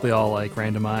 And it's probably all like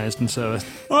randomized, and so.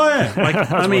 Oh yeah,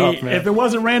 like I mean, rough, man. if it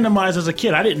wasn't randomized as a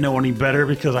kid, I didn't know any better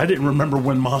because I didn't remember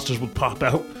when monsters would pop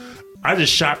out. I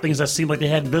just shot things that seemed like they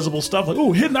had invisible stuff, like,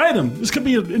 oh, hidden item. This could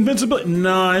be invincibility.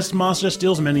 No, this monster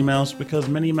steals Minnie Mouse because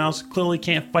Minnie Mouse clearly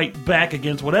can't fight back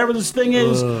against whatever this thing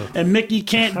is, and Mickey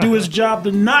can't do his job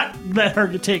to not let her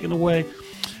get taken away.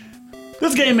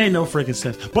 This game made no freaking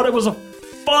sense, but it was a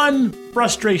fun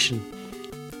frustration.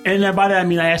 And by that I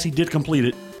mean I actually did complete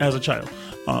it as a child.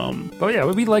 But yeah,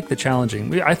 we like the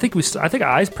challenging. I think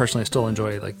I personally still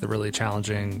enjoy like the really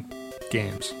challenging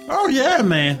games. Oh yeah,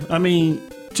 man. I mean,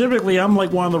 typically I'm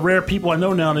like one of the rare people I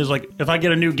know nowadays. Like if I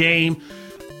get a new game,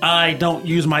 I don't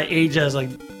use my age as like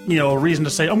a reason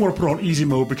to say I'm going to put it on easy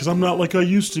mode because I'm not like I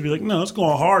used to be. Like, no, let's go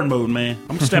on hard mode, man.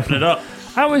 I'm stepping it up.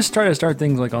 I always try to start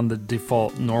things like on the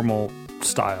default normal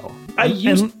style.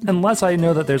 Unless I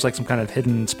know that there's like some kind of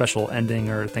hidden special ending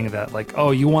or thing of that, like,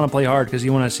 oh, you want to play hard because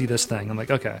you want to see this thing. I'm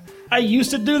like, okay. I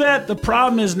used to do that. The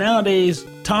problem is nowadays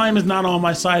time is not on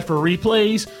my side for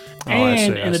replays.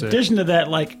 And in addition to that,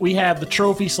 like we have the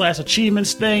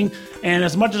trophy/achievements thing, and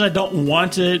as much as I don't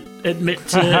want to admit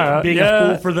to being a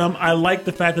fool for them, I like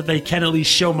the fact that they can at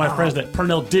least show my friends that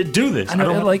Purnell did do this. I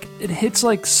know, it hits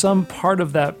like some part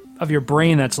of that of your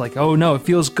brain that's like, oh no, it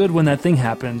feels good when that thing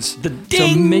happens. The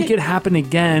ding! So make it happen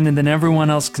again, and then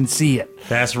everyone else can see it.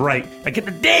 That's right. I get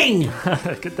the ding!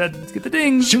 get the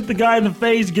ding! Shoot the guy in the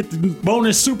face, get the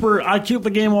bonus super, I killed the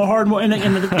game on hard mode,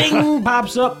 and the ding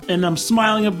pops up, and I'm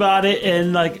smiling about it,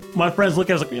 and like my friends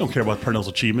look at us like, we don't care about Purnell's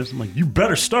achievements. I'm like, you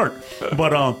better start.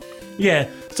 But yeah,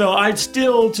 so I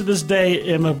still to this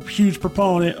day am a huge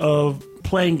proponent of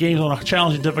playing games on a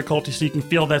challenging difficulty so you can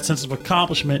feel that sense of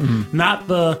accomplishment, not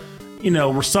the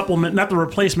supplement, not the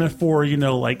replacement for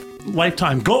like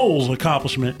lifetime goals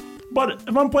accomplishment. But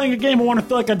if I'm playing a game, I want to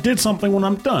feel like I did something when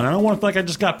I'm done. I don't want to feel like I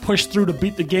just got pushed through to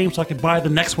beat the game so I can buy the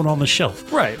next one on the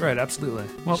shelf. Right, absolutely.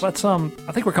 Well, let's I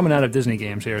think we're coming out of Disney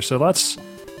games here, so let's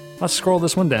scroll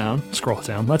this one down.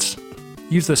 Let's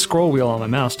use the scroll wheel on my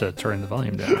mouse to turn the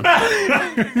volume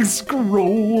down.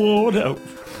 Scroll down.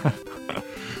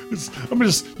 I'm gonna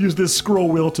just use this scroll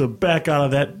wheel to back out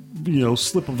of that,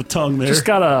 slip of the tongue there. Just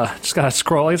gotta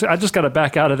scroll. I just gotta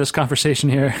back out of this conversation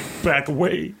here. Back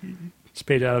away.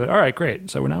 Spade out of it. All right, great.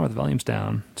 So we're now with the volumes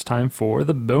down. It's time for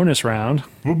the bonus round.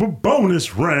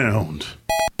 Bonus round.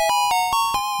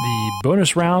 The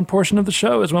bonus round portion of the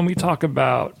show is when we talk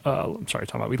about,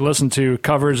 we listen to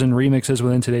covers and remixes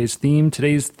within today's theme.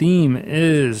 Today's theme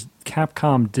is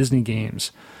Capcom Disney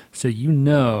games. So you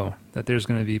know that there's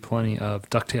going to be plenty of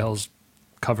DuckTales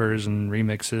covers and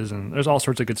remixes, and there's all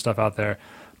sorts of good stuff out there.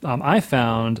 I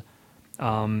found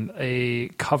a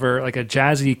cover, like a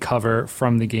jazzy cover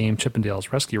from the game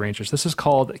Chippendales Rescue Rangers. This is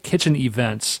called Kitchen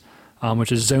Events,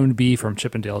 which is Zone B from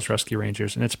Chippendales Rescue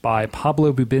Rangers, and it's by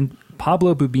Pablo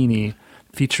Bubini,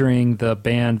 featuring the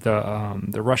band,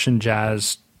 the Russian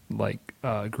jazz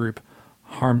group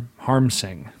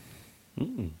Harmsing.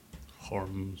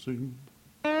 Harmsing.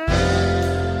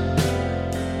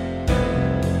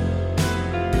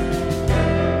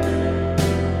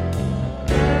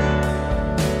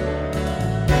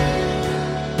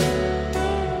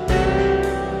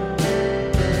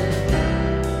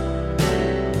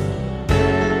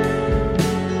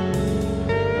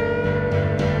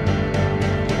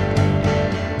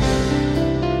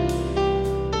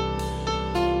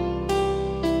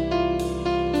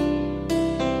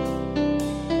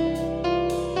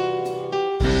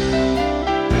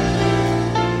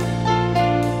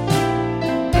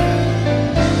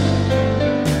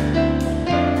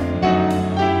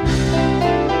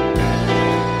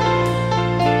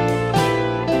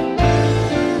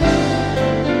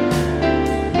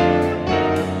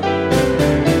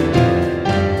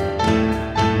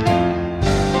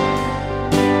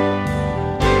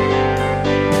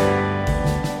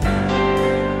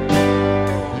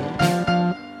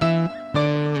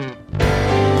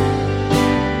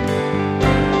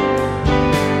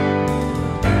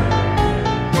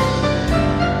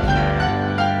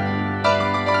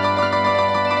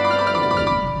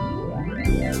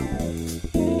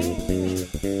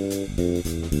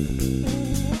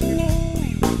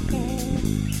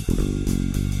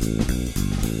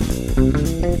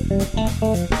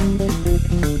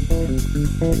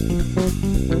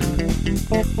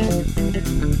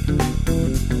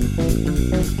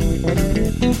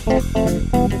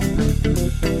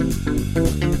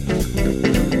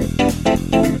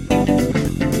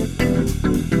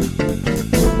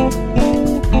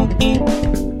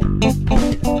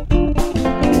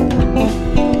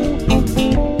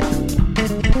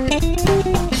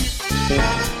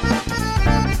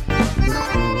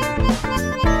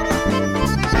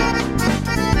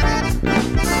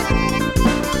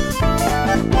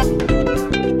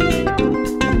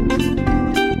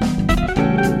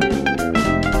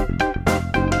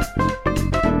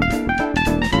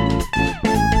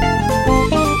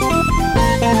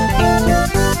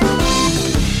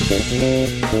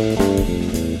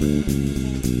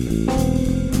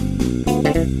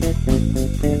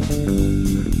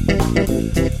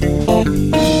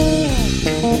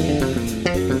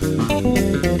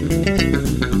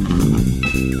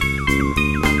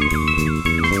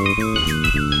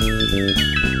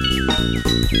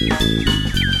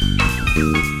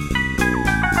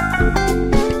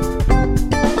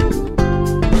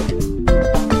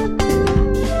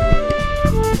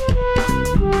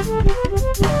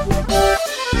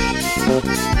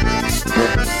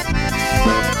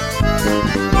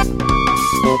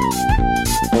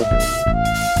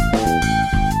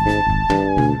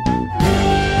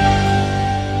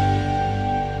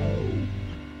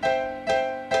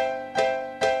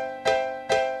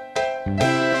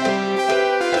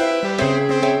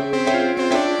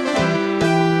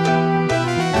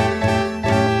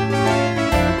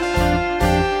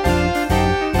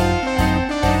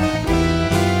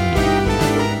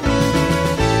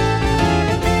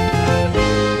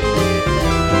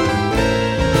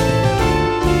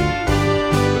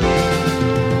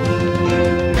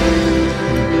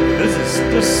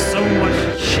 There's so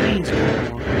much change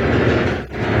going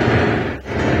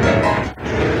on.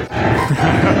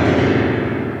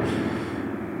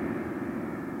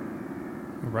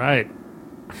 Right.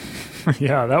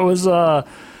 Yeah, that was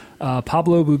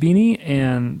Pablo Bubini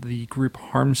and the group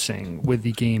Harmsing with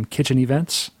the game Kitchen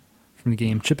Events from the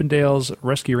game Chippendales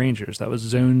Rescue Rangers. That was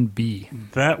Zone B.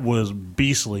 That was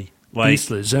beastly.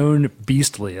 Beastly. Zone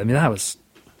Beastly. I mean, that was...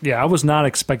 Yeah, I was not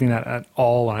expecting that at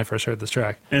all when I first heard this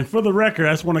track. And for the record,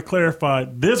 I just want to clarify,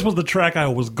 this was the track I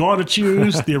was going to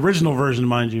choose, the original version,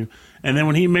 mind you. And then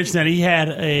when he mentioned that he had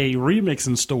a remix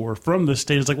in store from this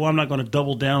stage, it's like, well, I'm not going to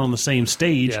double down on the same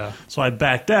stage. Yeah. So I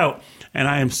backed out. And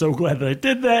I am so glad that I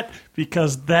did that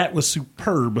because that was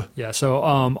superb. Yeah, so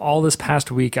all this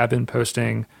past week I've been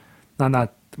posting,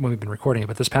 not when we've been recording it,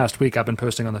 but this past week I've been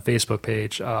posting on the Facebook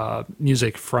page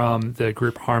music from the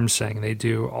group Harmsing. They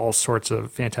do all sorts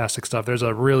of fantastic stuff. There's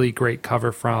a really great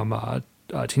cover from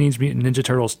Teenage Mutant Ninja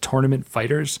Turtles Tournament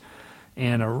Fighters,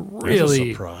 and a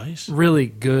really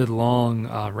good long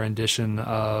rendition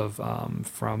of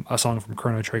from a song from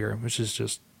Chrono Trigger, which is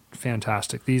just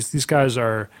fantastic. These guys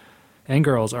are and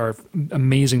girls are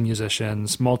amazing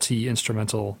musicians,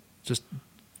 multi-instrumental, just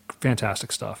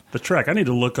fantastic stuff. The track I need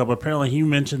to look up. Apparently, he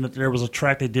mentioned that there was a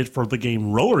track they did for the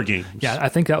game Roller Games. Yeah, I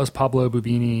think that was Pablo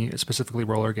Bubini, specifically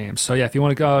Roller Games. So yeah, if you want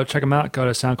to go check them out, go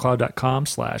to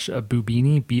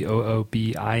soundcloud.com/Bubini,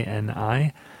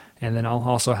 Boobini, and then I'll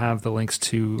also have the links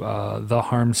to the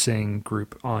Harmsing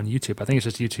group on YouTube. I think it's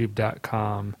just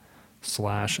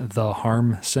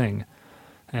youtube.com/theharmsing,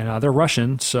 and they're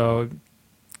Russian, so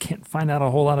can't find out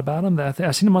a whole lot about them.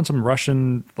 I've seen them on some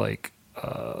Russian like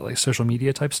social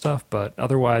media type stuff, but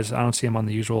otherwise I don't see him on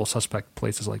the usual suspect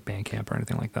places like Bandcamp or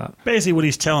anything like that. Basically what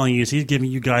he's telling you is he's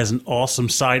giving you guys an awesome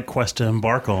side quest to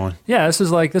embark on. Yeah, this is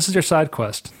your side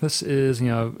quest. This is,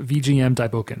 VGM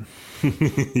Daiboken.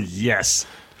 Yes.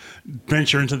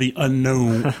 Venture into the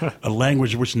unknown, a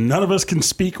language which none of us can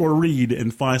speak or read,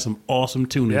 and find some awesome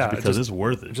tunage because it's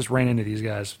worth it. Just ran into these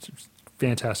guys.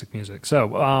 Fantastic music.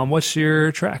 So what's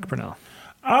your track, Pernell?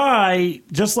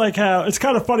 Just like how it's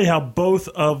kind of funny how both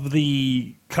of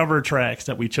the cover tracks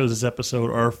that we chose this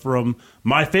episode are from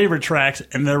my favorite tracks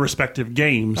in their respective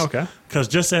games. Okay. Because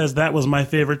just as that was my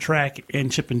favorite track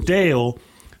in Chip and Dale,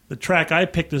 the track I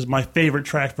picked is my favorite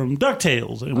track from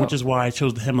DuckTales, which is why I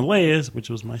chose the Himalayas, which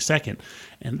was my second.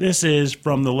 And this is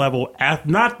from the level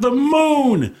Not the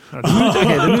Moon!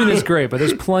 Okay, the Moon is great, but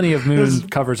there's plenty of Moon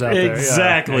covers out there.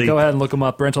 Exactly. Yeah, go ahead and look them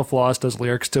up. Brental Floss does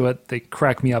lyrics to it. They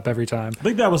crack me up every time. I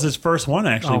think that was his first one,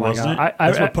 actually, wasn't it?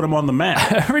 That's what put him on the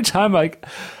map. Every time,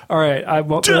 all right, I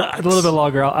won't a little bit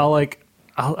longer.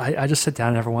 I just sit down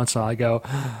and every once in a while I go,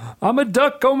 I'm a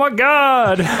duck, oh my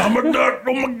God. I'm a duck,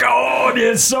 oh my God.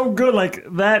 It's so good. Like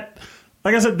that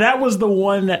Like I said, that was the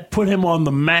one that put him on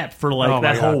the map for like Oh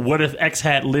my that God. whole "What If X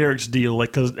Had Lyrics" deal. Like,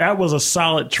 because that was a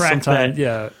solid track. Sometimes, that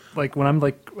yeah, like when I'm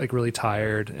like really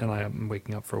tired and I'm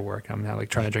waking up for work, I'm now like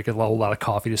trying to drink a whole lot of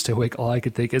coffee to stay awake. All I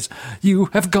could think is, "You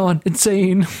have gone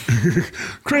insane."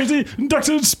 crazy ducks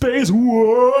in space.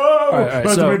 Whoa! all right,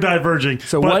 That's so- we're diverging.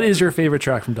 So, But what is your favorite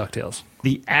track from DuckTales?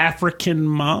 the African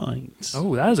Minds?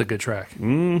 Oh, that is a good track.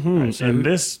 And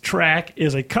this track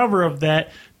is a cover of that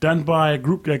done by a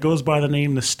group that goes by the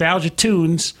name Nostalgia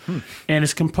Tunes, and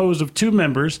it's composed of two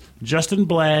members, Justin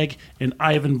Blagg and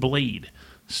Ivan Blade.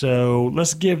 So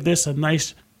let's give this a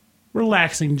nice,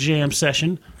 relaxing jam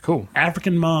session. Cool.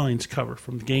 African Minds cover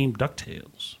from the game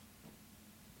DuckTales.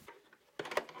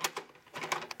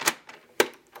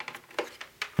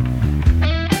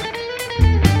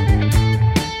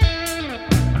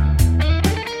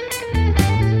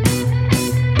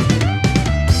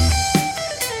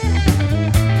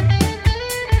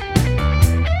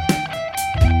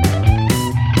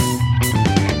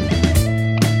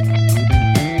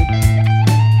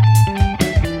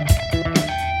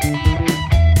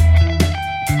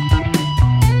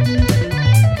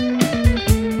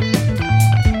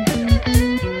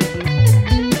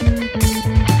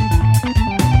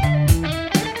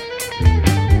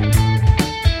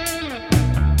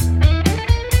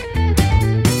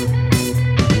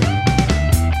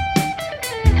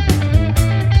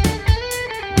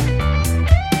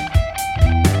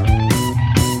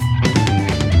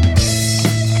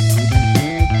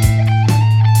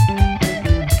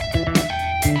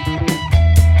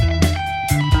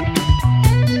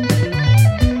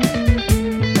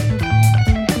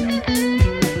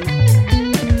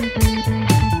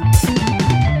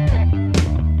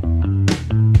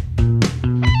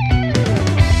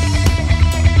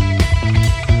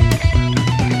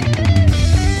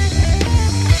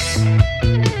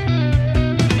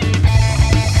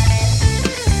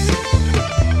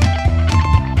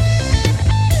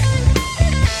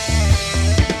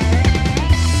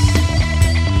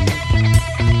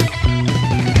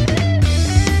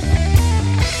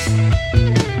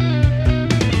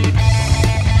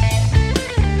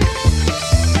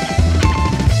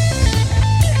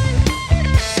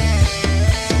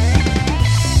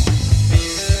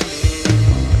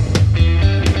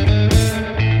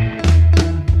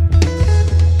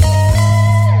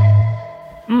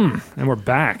 And we're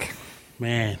back.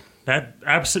 Man, that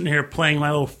I'm sitting here playing my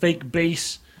little fake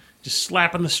bass, just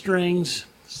slapping the strings,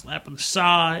 slapping the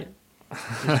side,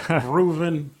 just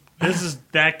grooving. This is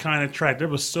that kind of track. There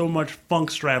was so much funk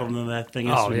straddled in that thing.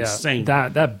 It's Oh yeah, insane.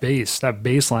 that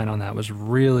bass line on that was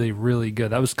really really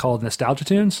good. That was called Nostalgia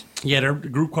Tunes. Yeah, they're a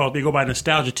group called, they go by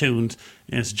Nostalgia Tunes,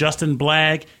 and it's Justin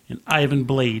Blagg and Ivan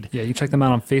Blade. Yeah, you can check them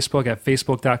out on Facebook at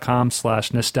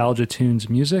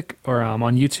facebook.com/nostalgiatunesmusic, or on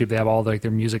YouTube they have all like their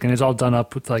music, and it's all done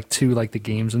up with like the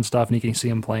games and stuff, and you can see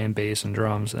them playing bass and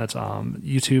drums. That's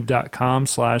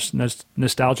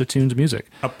youtube.com/nostalgiatunesmusic.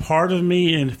 A part of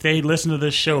me, and if they listen to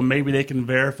this show, maybe they can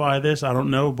verify this, I don't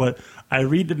know, but I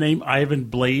read the name Ivan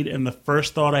Blade, and the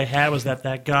first thought I had was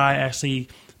that guy actually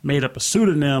made up a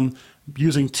pseudonym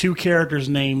using two characters'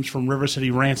 names from River City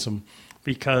Ransom,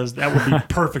 because that would be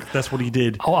perfect if that's what he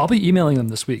did. I'll be emailing them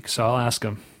this week, so I'll ask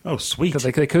him. Oh, sweet. Because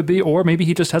they could be, or maybe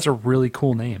he just has a really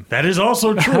cool name. That is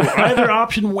also true. Either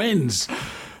option wins.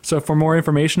 So for more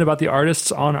information about the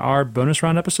artists on our bonus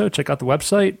round episode, check out the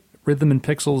website,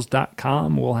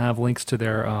 rhythmandpixels.com. We'll have links to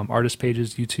their artist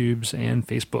pages, YouTubes, and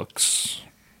Facebooks.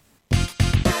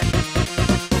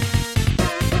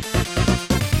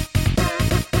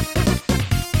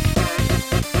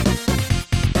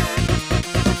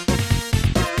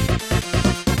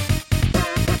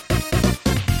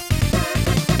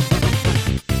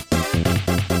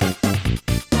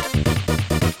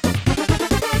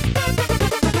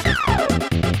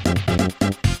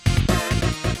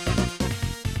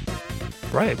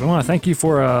 Right. We want to thank you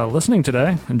for listening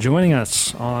today and joining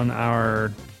us on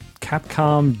our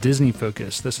Capcom Disney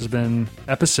Focus. This has been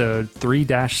episode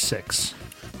 3-6.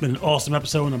 Been an awesome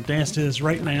episode, and I'm dancing to this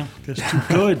right now. It's too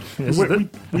good.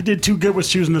 we did too good with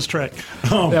choosing this track.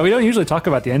 Yeah, we don't usually talk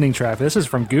about the ending track. This is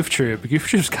from Goof Troop. Goof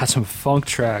Troop's got some funk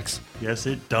tracks. Yes,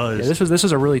 it does. Yeah, this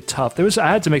was a really tough.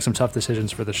 I had to make some tough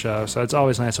decisions for the show, so it's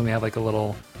always nice when we have like a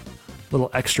little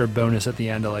extra bonus at the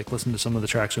end to like listen to some of the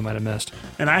tracks we might have missed.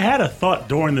 And I had a thought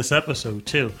during this episode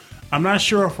too. I'm not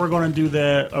sure if we're going to do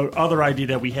the other idea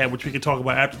that we had, which we could talk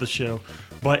about after the show.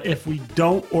 But if we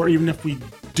don't, or even if we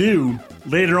do,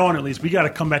 later on at least, we got to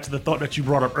come back to the thought that you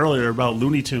brought up earlier about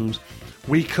Looney Tunes.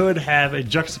 We could have a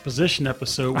juxtaposition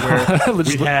episode where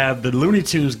we have the Looney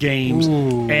Tunes games,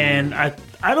 and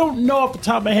I don't know off the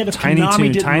top of my head if Tiny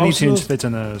Konami did Tiny most Toons of those. fits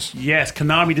in those. Yes,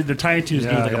 Konami did their Tiny Toons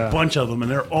games, like a bunch of them,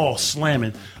 and they're all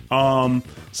slamming.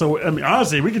 So, I mean,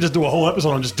 honestly, we could just do a whole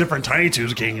episode on just different Tiny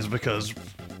Toons games because,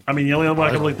 I mean, the only one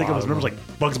I can really think of is like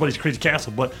Bugs Bunny's Crazy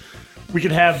Castle, but we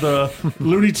could have the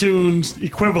Looney Tunes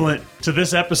equivalent to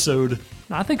this episode.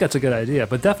 I think that's a good idea,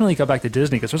 but definitely go back to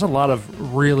Disney because there's a lot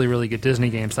of really, really good Disney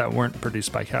games that weren't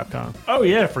produced by Capcom. Oh,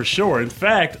 yeah, for sure. In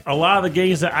fact, a lot of the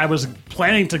games that I was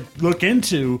planning to look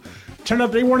into turned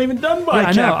out they weren't even done by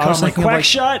I know. Capcom. I was Like thinking of,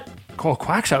 Quackshot, Oh,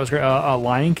 Quackshot was great.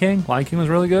 Lion King. Lion King was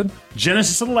really good.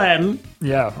 Genesis Aladdin.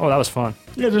 Yeah. Oh, that was fun.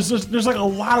 Yeah, there's like a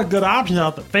lot of good options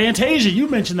out there. Fantasia, you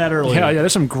mentioned that earlier. Yeah,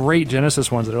 there's some great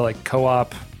Genesis ones that are like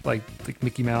co-op, like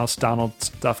Mickey Mouse, Donald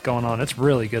stuff going on. It's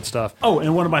really good stuff. Oh,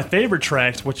 and one of my favorite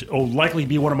tracks, which will likely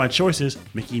be one of my choices,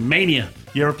 Mickey Mania.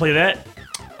 You ever play that?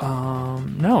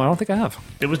 No, I don't think I have.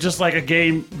 It was just like a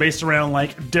game based around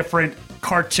like different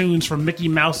cartoons from Mickey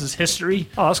Mouse's history.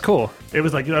 Oh, that's cool. It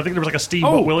was like, I think there was like a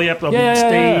Steamboat Willie up on yeah,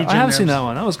 stage. Yeah. I and have seen that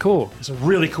one. That was cool. It's a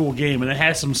really cool game, and it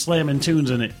has some slamming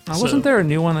tunes in it. Wasn't there a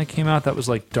new one that came out that was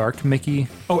like Dark Mickey?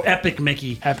 Oh, Epic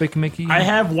Mickey. Epic Mickey? I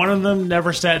have one of them,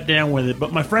 never sat down with it,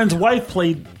 but my friend's wife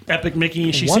played Epic Mickey,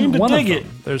 and she seemed to dig it.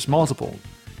 There's multiple.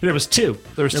 There was two.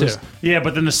 There was two. Yeah,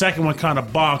 but then the second one kind of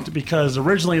bonked because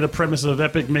originally the premise of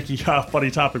Epic Mickey, funny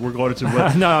topic we're going into.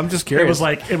 But no, I'm just curious.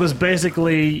 It was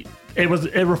basically it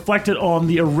reflected on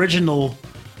the original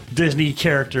Disney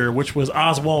character, which was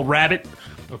Oswald Rabbit.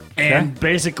 Okay. And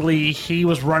basically he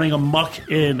was running amok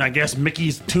in, I guess,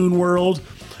 Mickey's Toon World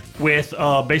with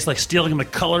basically like stealing the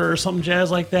color or something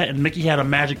jazz like that. And Mickey had a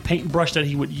magic paintbrush that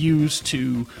he would use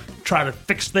to try to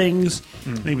fix things.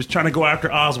 And he was trying to go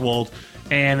after Oswald.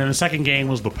 And then the second game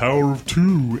was The Power of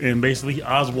Two, and basically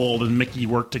Oswald and Mickey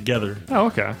worked together. Oh,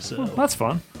 okay. So well, that's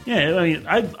fun.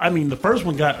 Yeah, I mean, the first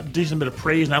one got a decent bit of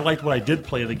praise, and I liked what I did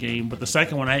play of the game. But the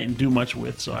second one I didn't do much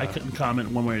with, so I couldn't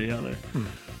comment one way or the other.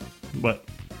 But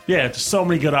yeah, just so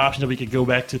many good options that we could go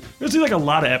back to. There's like a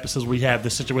lot of episodes we have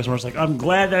this situation where it's like, I'm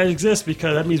glad that exists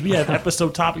because that means we have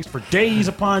episode topics for days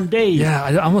upon days. Yeah,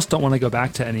 I almost don't want to go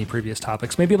back to any previous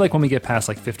topics. Maybe like when we get past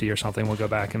like 50 or something, we'll go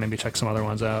back and maybe check some other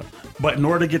ones out. But in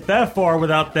order to get that far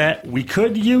without that, we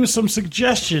could use some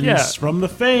suggestions from the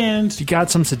fans. If you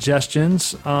got some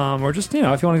suggestions, or just,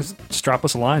 if you want to just drop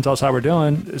us a line, tell us how we're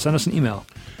doing, send us an email.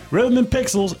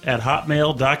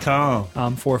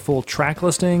 rhythmandpixels@hotmail.com. For full track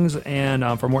listings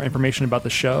and for more information about the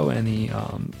show and the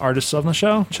artists on the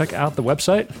show, check out the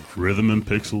website.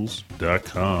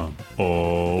 rhythmandpixels.com.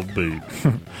 Oh, baby.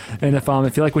 And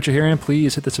if you like what you're hearing,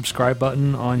 please hit the subscribe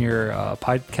button on your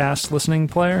podcast listening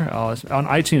player. On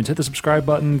iTunes, hit the subscribe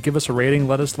button, give us a rating,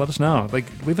 let us know.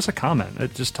 Leave us a comment.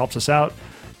 It just helps us out.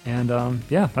 And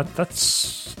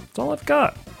that's all I've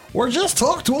got. Or just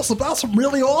talk to us about some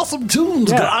really awesome tunes,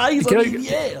 guys.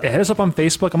 Hit us up on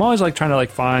Facebook. I'm always trying to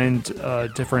find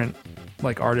different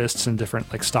artists and different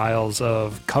styles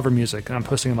of cover music, and I'm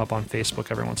posting them up on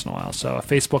Facebook every once in a while. So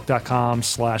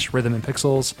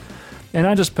facebook.com/rhythmandpixels, and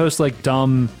I just post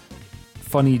dumb,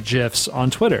 funny GIFs on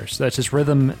Twitter. So that's just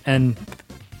Rhythm and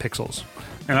Pixels.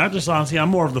 And I just honestly, I'm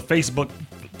more of the Facebook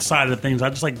side of things. I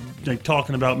just like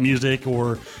talking about music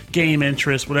or game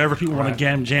interest, whatever people want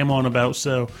to jam on about.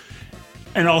 So,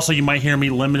 and also you might hear me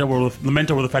lament over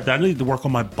the fact that I need to work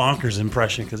on my bonkers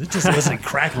impression because it just isn't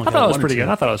cracking. I thought it was pretty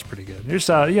good. You're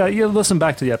just, you listen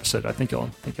back to the episode. I think you'll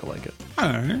like it. All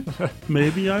right,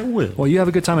 maybe I will. Well, you have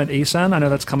a good time at ASEN. I know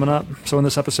that's coming up. So when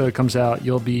this episode comes out,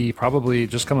 you'll be probably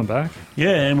just coming back. Yeah,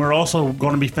 and we're also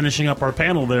going to be finishing up our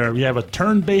panel there. We have a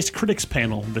turn-based critics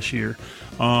panel this year.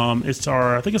 I think it's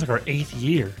our 8th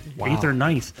year, 8th or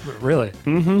 9th. Really?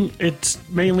 Mm-hmm. It's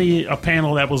mainly a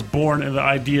panel that was born in the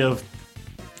idea of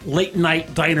late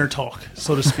night diner talk,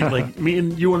 so to speak. Like me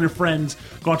and you and your friends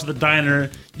go to the diner,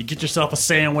 you get yourself a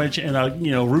sandwich and a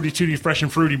Rudy Tooty fresh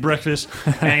and fruity breakfast,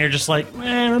 and you're just like,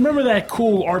 man, remember that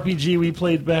cool RPG we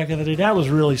played back in the day? That was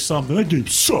really something. That game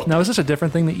sucked. Now, is this a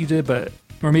different thing that you did,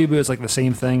 or maybe it was the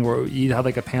same thing where you had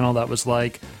a panel that was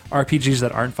RPGs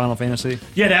that aren't Final Fantasy?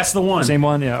 Yeah, that's the one. Same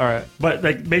one? Yeah, all right. But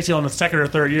basically on the second or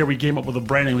third year, we came up with a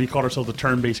brand name. We called ourselves the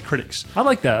Turn-Based Critics. I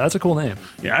like that. That's a cool name.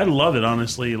 Yeah, I love it,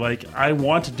 honestly. I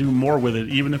want to do more with it,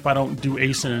 even if I don't do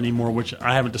ASIN anymore, which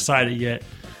I haven't decided yet.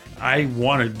 I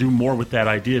want to do more with that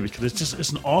idea because it's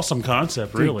an awesome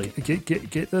concept, really.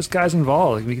 Get those guys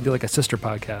involved. We can do a sister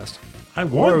podcast.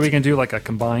 Or we can do a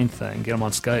combined thing. Get them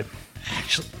on Skype.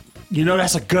 Actually,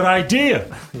 that's a good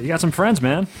idea. You got some friends,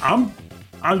 man.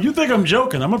 You think I'm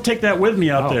joking? I'm gonna take that with me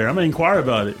out there. I'm gonna inquire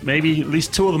about it. Maybe at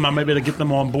least 2 of them. I may be able to get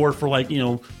them on board for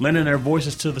lending their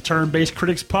voices to the Turn-Based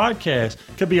Critics podcast.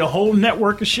 Could be a whole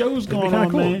network of shows going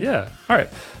on, cool. man. Yeah. All right.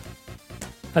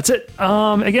 That's it.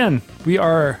 Again, we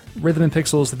are Rhythm and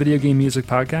Pixels, the video game music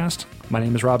podcast. My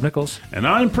name is Rob Nichols. And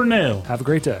I'm Pernell. Have a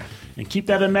great day. And keep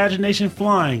that imagination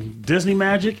flying. Disney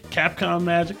magic, Capcom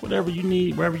magic, whatever you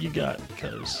need, wherever you got.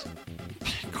 Because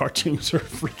cartoons are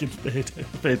freaking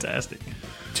fantastic.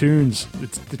 Tunes.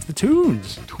 It's the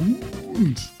tunes.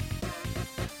 Tunes.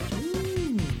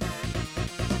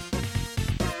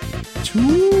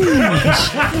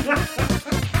 Tunes.